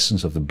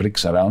coalescence of the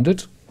BRICS around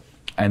it,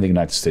 and the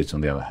United States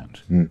on the other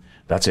hand.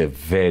 That's a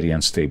very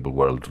unstable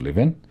world to live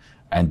in,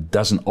 and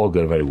doesn't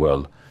augur very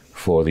well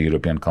for the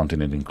European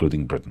continent,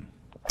 including Britain.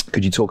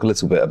 Could you talk a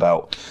little bit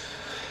about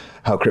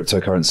how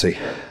cryptocurrency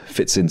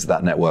fits into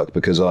that network?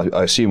 Because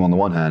I assume on the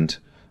one hand,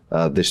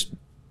 this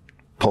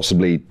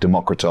possibly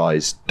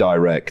democratized,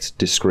 direct,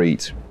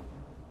 discrete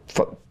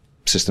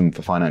system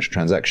for financial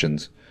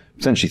transactions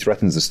essentially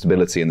threatens the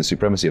stability and the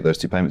supremacy of those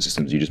two payment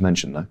systems you just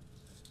mentioned, no?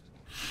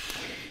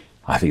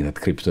 I think that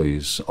crypto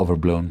is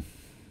overblown.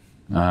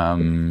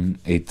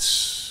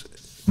 It's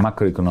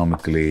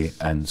macroeconomically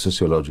and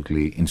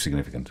sociologically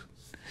insignificant.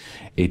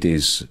 It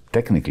is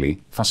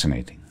technically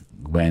fascinating.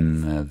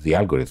 When the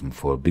algorithm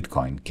for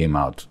Bitcoin came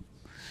out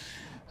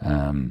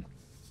by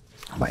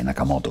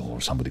Nakamoto,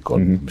 or somebody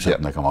called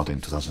Nakamoto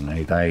in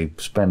 2008, I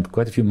spent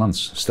quite a few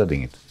months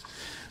studying it.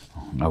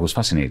 I was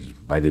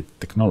fascinated by the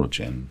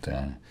technology,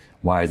 and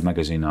Wired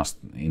magazine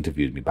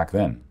interviewed me back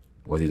then.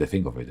 What did I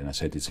think of it? And I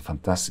said, it's a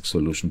fantastic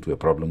solution to a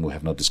problem we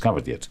have not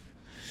discovered yet.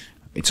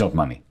 It's not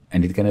money,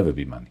 and it can never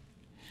be money.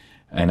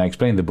 And I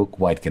explained in the book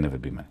why it can never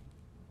be money.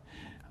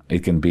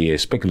 It can be a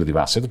speculative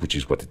asset, which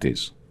is what it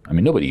is. I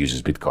mean, nobody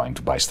uses Bitcoin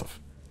to buy stuff.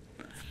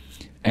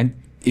 And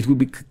it would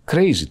be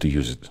crazy to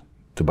use it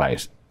to buy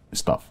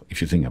stuff,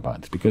 if you think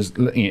about it. Because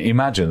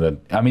imagine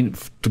that,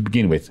 to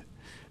begin with,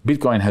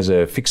 Bitcoin has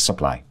a fixed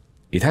supply.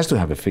 It has to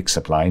have a fixed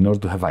supply in order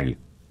to have value.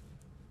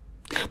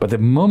 But the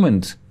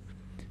moment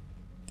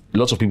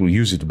lots of people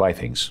use it to buy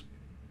things,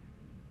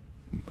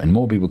 and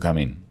more people come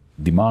in,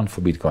 demand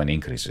for Bitcoin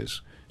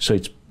increases. So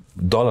its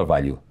dollar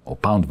value or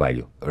pound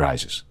value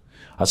rises.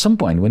 At some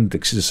point, when it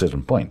exceeds a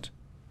certain point,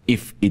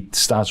 if it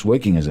starts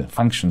working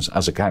functions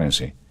as a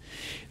currency,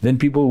 then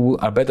people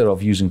are better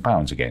off using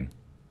pounds again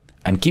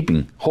and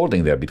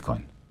holding their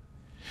Bitcoin.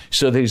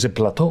 So there is a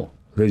plateau.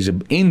 There is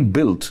an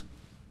inbuilt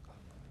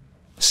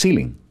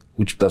ceiling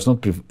which does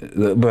not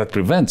that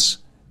prevents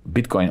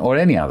Bitcoin or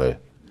any other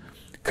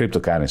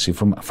cryptocurrency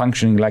from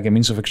functioning like a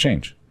means of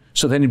exchange.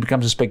 So then it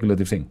becomes a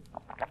speculative thing.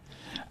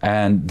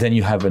 And then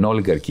you have an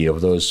oligarchy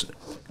of those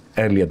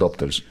early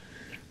adopters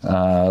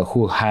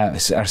who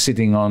are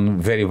sitting on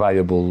very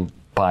valuable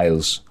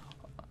piles,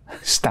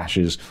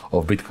 stashes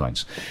of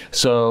Bitcoins.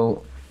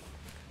 So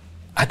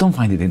I don't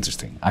find it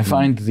interesting. I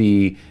find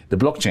the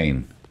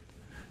blockchain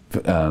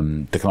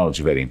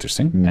technology very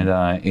interesting.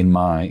 And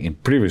in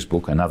previous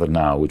book, Another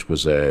Now, which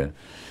was a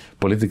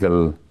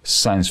political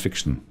science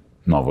fiction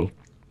novel,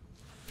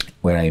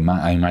 where I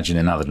imagine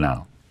another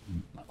now.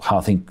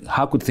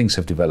 How could things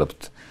have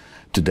developed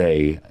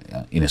today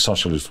in a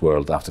socialist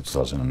world after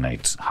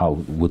 2008? How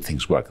would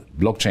things work?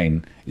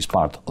 Blockchain is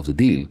part of the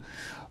deal,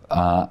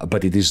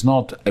 but it is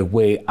not a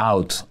way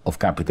out of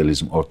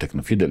capitalism or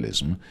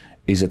techno-feudalism.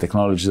 It's a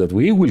technology that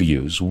we will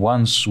use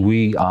once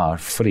we are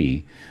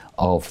free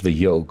of the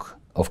yoke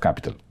of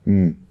capital.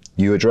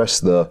 You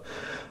addressed the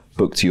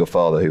book to your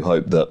father, who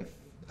hoped that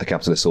a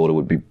capitalist order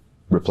would be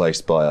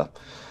replaced by a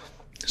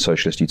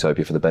socialist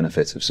utopia for the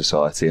benefit of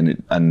society.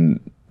 And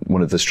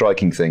one of the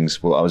striking things,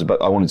 I was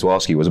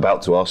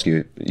about to ask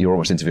you, you're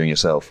almost interviewing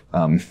yourself,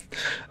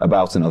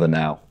 about Another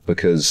Now,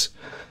 because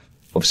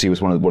obviously it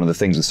was one of the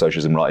things with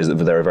socialism, right, is that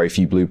there are very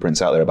few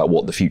blueprints out there about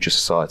what the future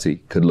society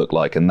could look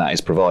like, and that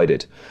is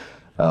provided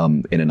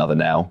in Another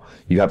Now.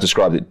 You have just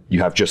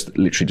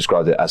literally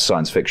described it as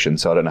science fiction,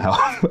 so I don't know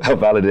how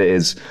valid it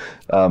is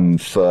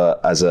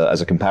as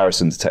a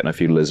comparison to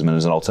techno-feudalism and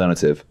as an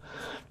alternative.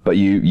 But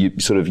you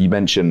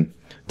mention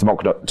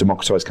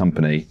democratized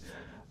company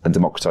and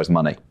democratized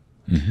money.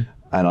 Mm-hmm.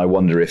 And I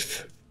wonder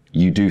if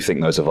you do think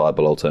those are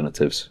viable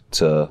alternatives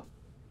to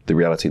the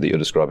reality that you're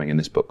describing in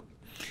this book.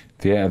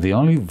 They are the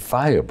only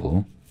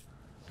viable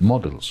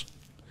models,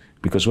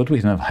 because what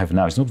we have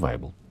now is not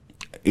viable.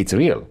 It's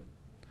real,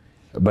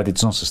 but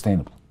it's not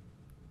sustainable.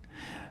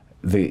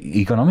 The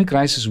economic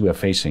crisis we are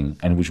facing,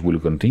 and which we will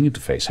continue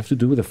to face, have to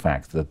do with the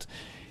fact that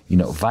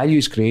value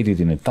is created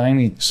in a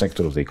tiny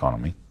sector of the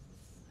economy,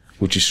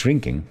 which is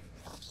shrinking,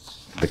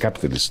 the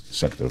capitalist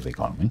sector of the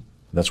economy.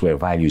 That's where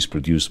value is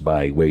produced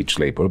by wage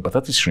labor, but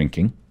that is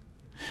shrinking.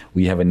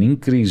 We have an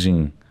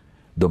increasing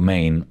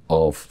domain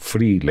of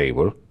free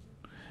labor,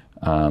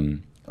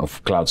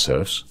 of cloud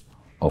serfs,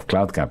 of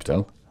cloud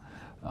capital,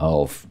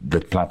 of the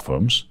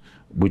platforms,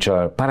 which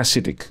are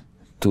parasitic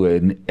to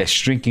a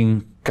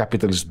shrinking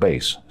capitalist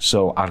base.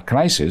 So our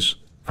crisis,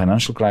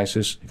 financial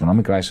crisis,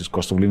 economic crisis,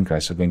 cost of living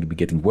crisis, are going to be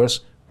getting worse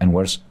and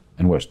worse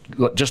and worse,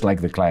 just like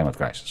the climate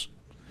crisis.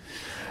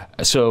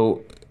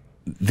 So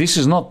this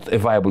is not a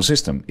viable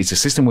system. It's a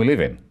system we live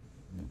in,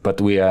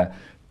 but we are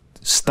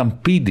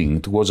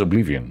stampeding towards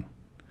oblivion,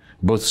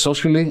 both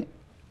socially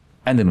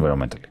and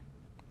environmentally.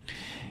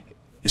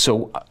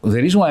 So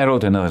the reason why I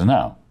wrote Another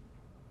Now,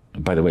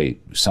 by the way,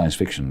 science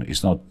fiction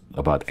is not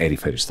about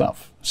airy-fairy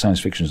stuff. Science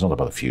fiction is not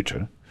about the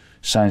future.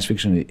 Science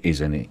fiction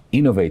is an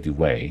innovative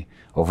way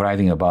of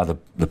writing about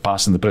the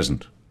past and the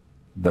present.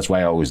 That's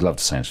why I always loved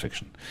science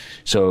fiction.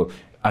 So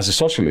as a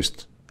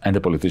socialist and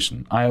a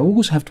politician, I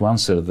always have to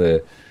answer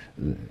the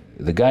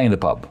guy in the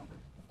pub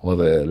or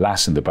the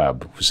lass in the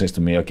pub who says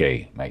to me,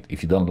 okay, mate,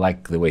 if you don't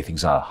like the way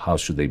things are, how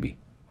should they be?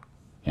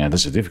 And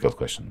that's a difficult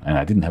question, and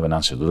I didn't have an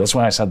answer to. That's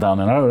why I sat down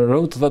and I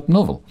wrote that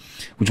novel,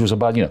 which was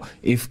about,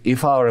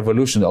 if our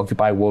revolution,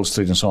 Occupy Wall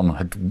Street and so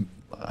on,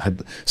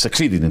 had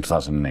succeeded in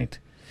 2008,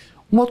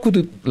 what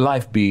could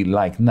life be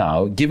like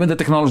now, given the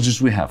technologies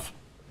we have,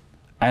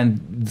 and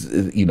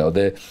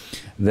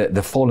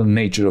the fallen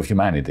nature of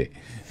humanity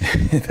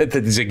that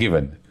is a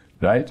given,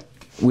 right?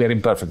 We are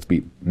imperfect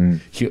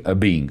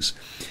beings.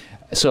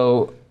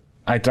 So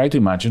I try to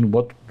imagine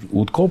what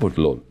would corporate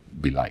law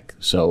be like.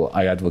 So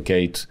I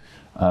advocate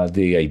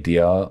the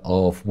idea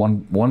of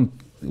one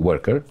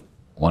worker,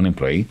 one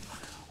employee,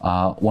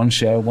 one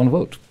share, one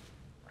vote,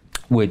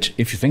 which,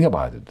 if you think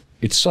about it,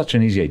 it's such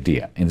an easy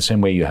idea. In the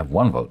same way you have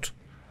one vote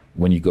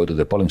when you go to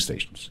the polling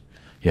stations.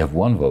 You have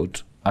one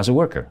vote as a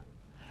worker.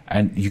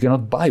 And you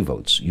cannot buy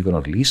votes. You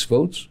cannot lease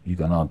votes. You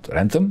cannot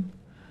rent them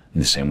in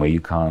the same way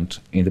you can't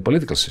in the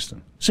political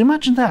system. So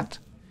imagine that.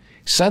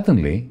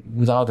 Suddenly,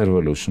 without a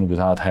revolution,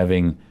 without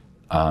having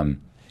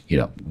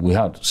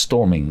without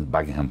storming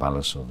Buckingham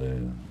Palace or the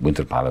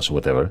Winter Palace or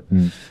whatever,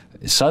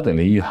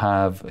 suddenly you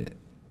have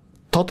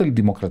totally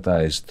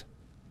democratized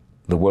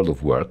the world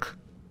of work,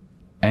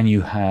 and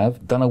you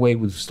have done away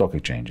with stock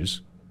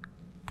exchanges,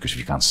 because if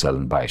you can't sell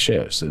and buy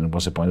shares, then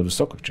what's the point of the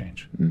stock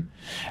exchange?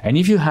 And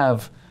if you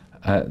have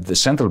the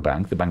central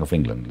bank, the Bank of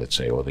England, let's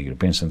say, or the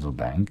European Central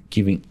Bank,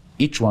 giving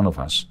each one of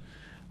us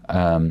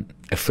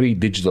a free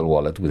digital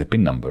wallet with a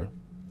PIN number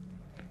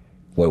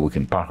where we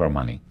can park our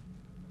money,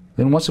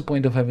 then what's the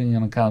point of having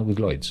an account with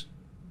Lloyds,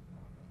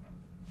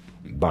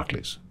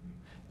 Barclays?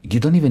 You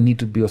don't even need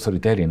to be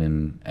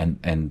authoritarian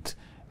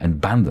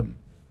and ban them.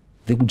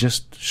 They will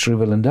just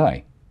shrivel and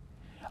die,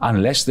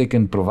 unless they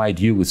can provide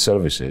you with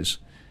services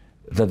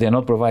that they're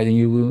not providing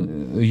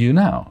you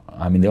now.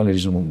 I mean, the only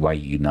reason why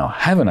you now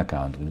have an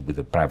account with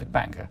a private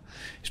banker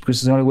is because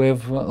it's the only way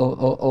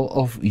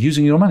of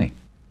using your money.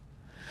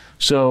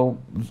 So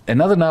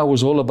another now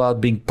was all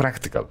about being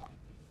practical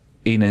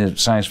in a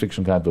science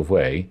fiction kind of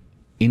way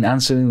in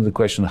answering the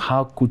question,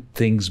 how could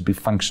things be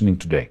functioning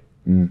today?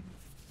 Do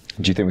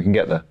you think we can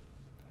get there?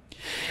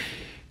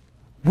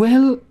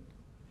 Well,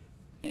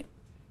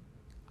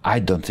 I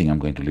don't think I'm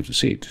going to live to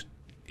see it,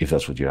 if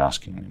that's what you're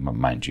asking,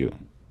 mind you.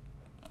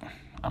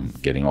 I'm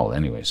getting old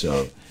anyway,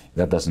 so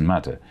that doesn't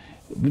matter.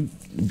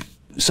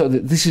 So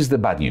this is the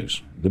bad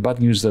news. The bad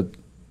news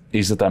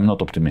is that I'm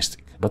not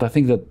optimistic. But I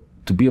think that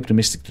to be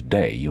optimistic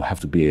today, you have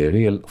to be a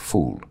real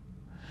fool,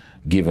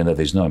 given that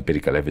there's no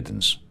empirical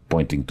evidence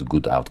pointing to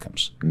good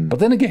outcomes. But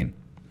then again,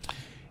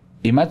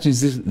 imagine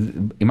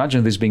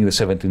this being the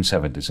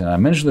 1770s. And I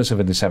mention the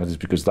 1770s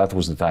because that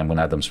was the time when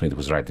Adam Smith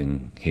was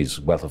writing his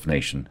Wealth of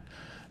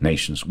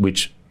Nations,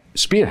 which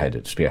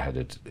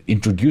spearheaded,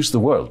 introduced the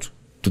world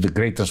to the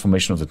great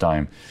transformation of the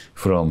time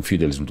from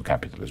feudalism to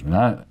capitalism.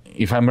 Now,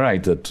 if I'm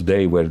right that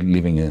today we're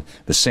living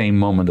the same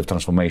moment of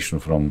transformation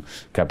from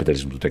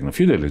capitalism to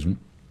techno-feudalism,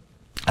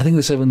 I think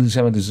the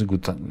 1770s is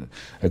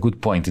a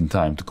good point in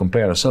time to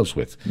compare ourselves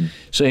with.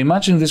 So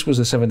imagine this was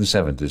the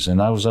 1770s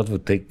and I was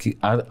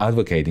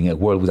advocating a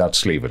world without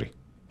slavery.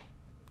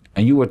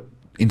 And you were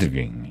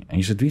interviewing me and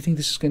you said, do you think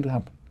this is going to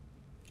happen?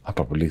 I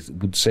probably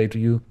would say to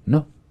you,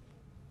 no.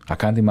 I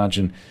can't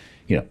imagine,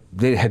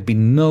 there had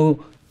been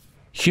no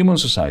human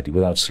society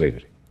without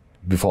slavery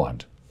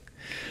beforehand.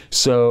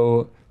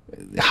 So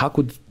how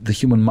could the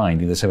human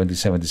mind in the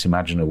 1770s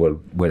imagine a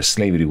world where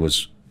slavery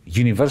was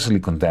universally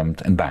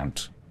condemned and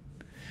banned?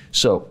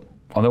 So,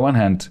 on the one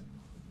hand,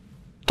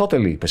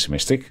 totally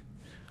pessimistic.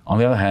 On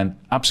the other hand,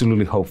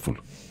 absolutely hopeful.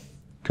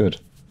 Good.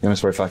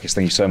 Yanis Varoufakis,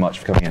 thank you so much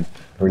for coming in.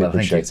 I really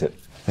appreciate it.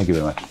 Thank you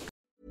very much.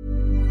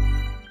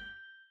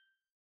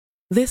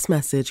 This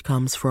message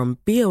comes from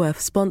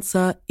BOF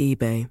sponsor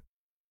eBay.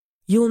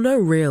 You'll know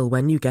real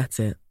when you get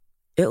it.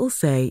 It'll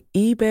say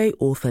eBay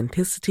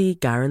Authenticity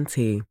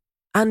Guarantee.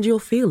 And you'll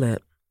feel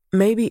it.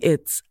 Maybe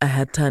it's a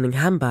head-turning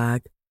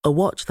handbag, a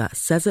watch that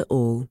says it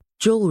all,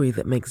 jewelry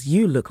that makes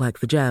you look like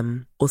the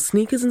gem, or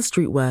sneakers and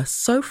streetwear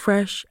so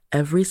fresh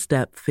every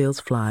step feels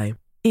fly.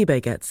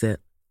 eBay gets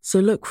it. So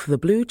look for the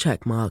blue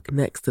check mark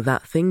next to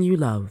that thing you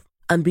love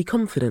and be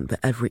confident that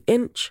every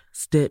inch,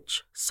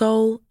 stitch,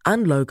 sole,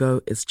 and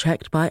logo is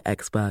checked by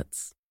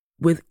experts.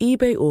 With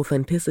eBay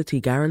Authenticity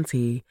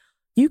Guarantee,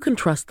 you can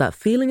trust that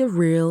feeling of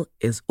real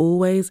is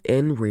always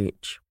in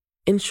reach.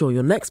 Ensure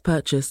your next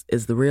purchase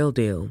is the real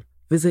deal.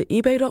 Visit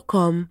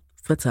ebay.com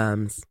for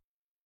terms.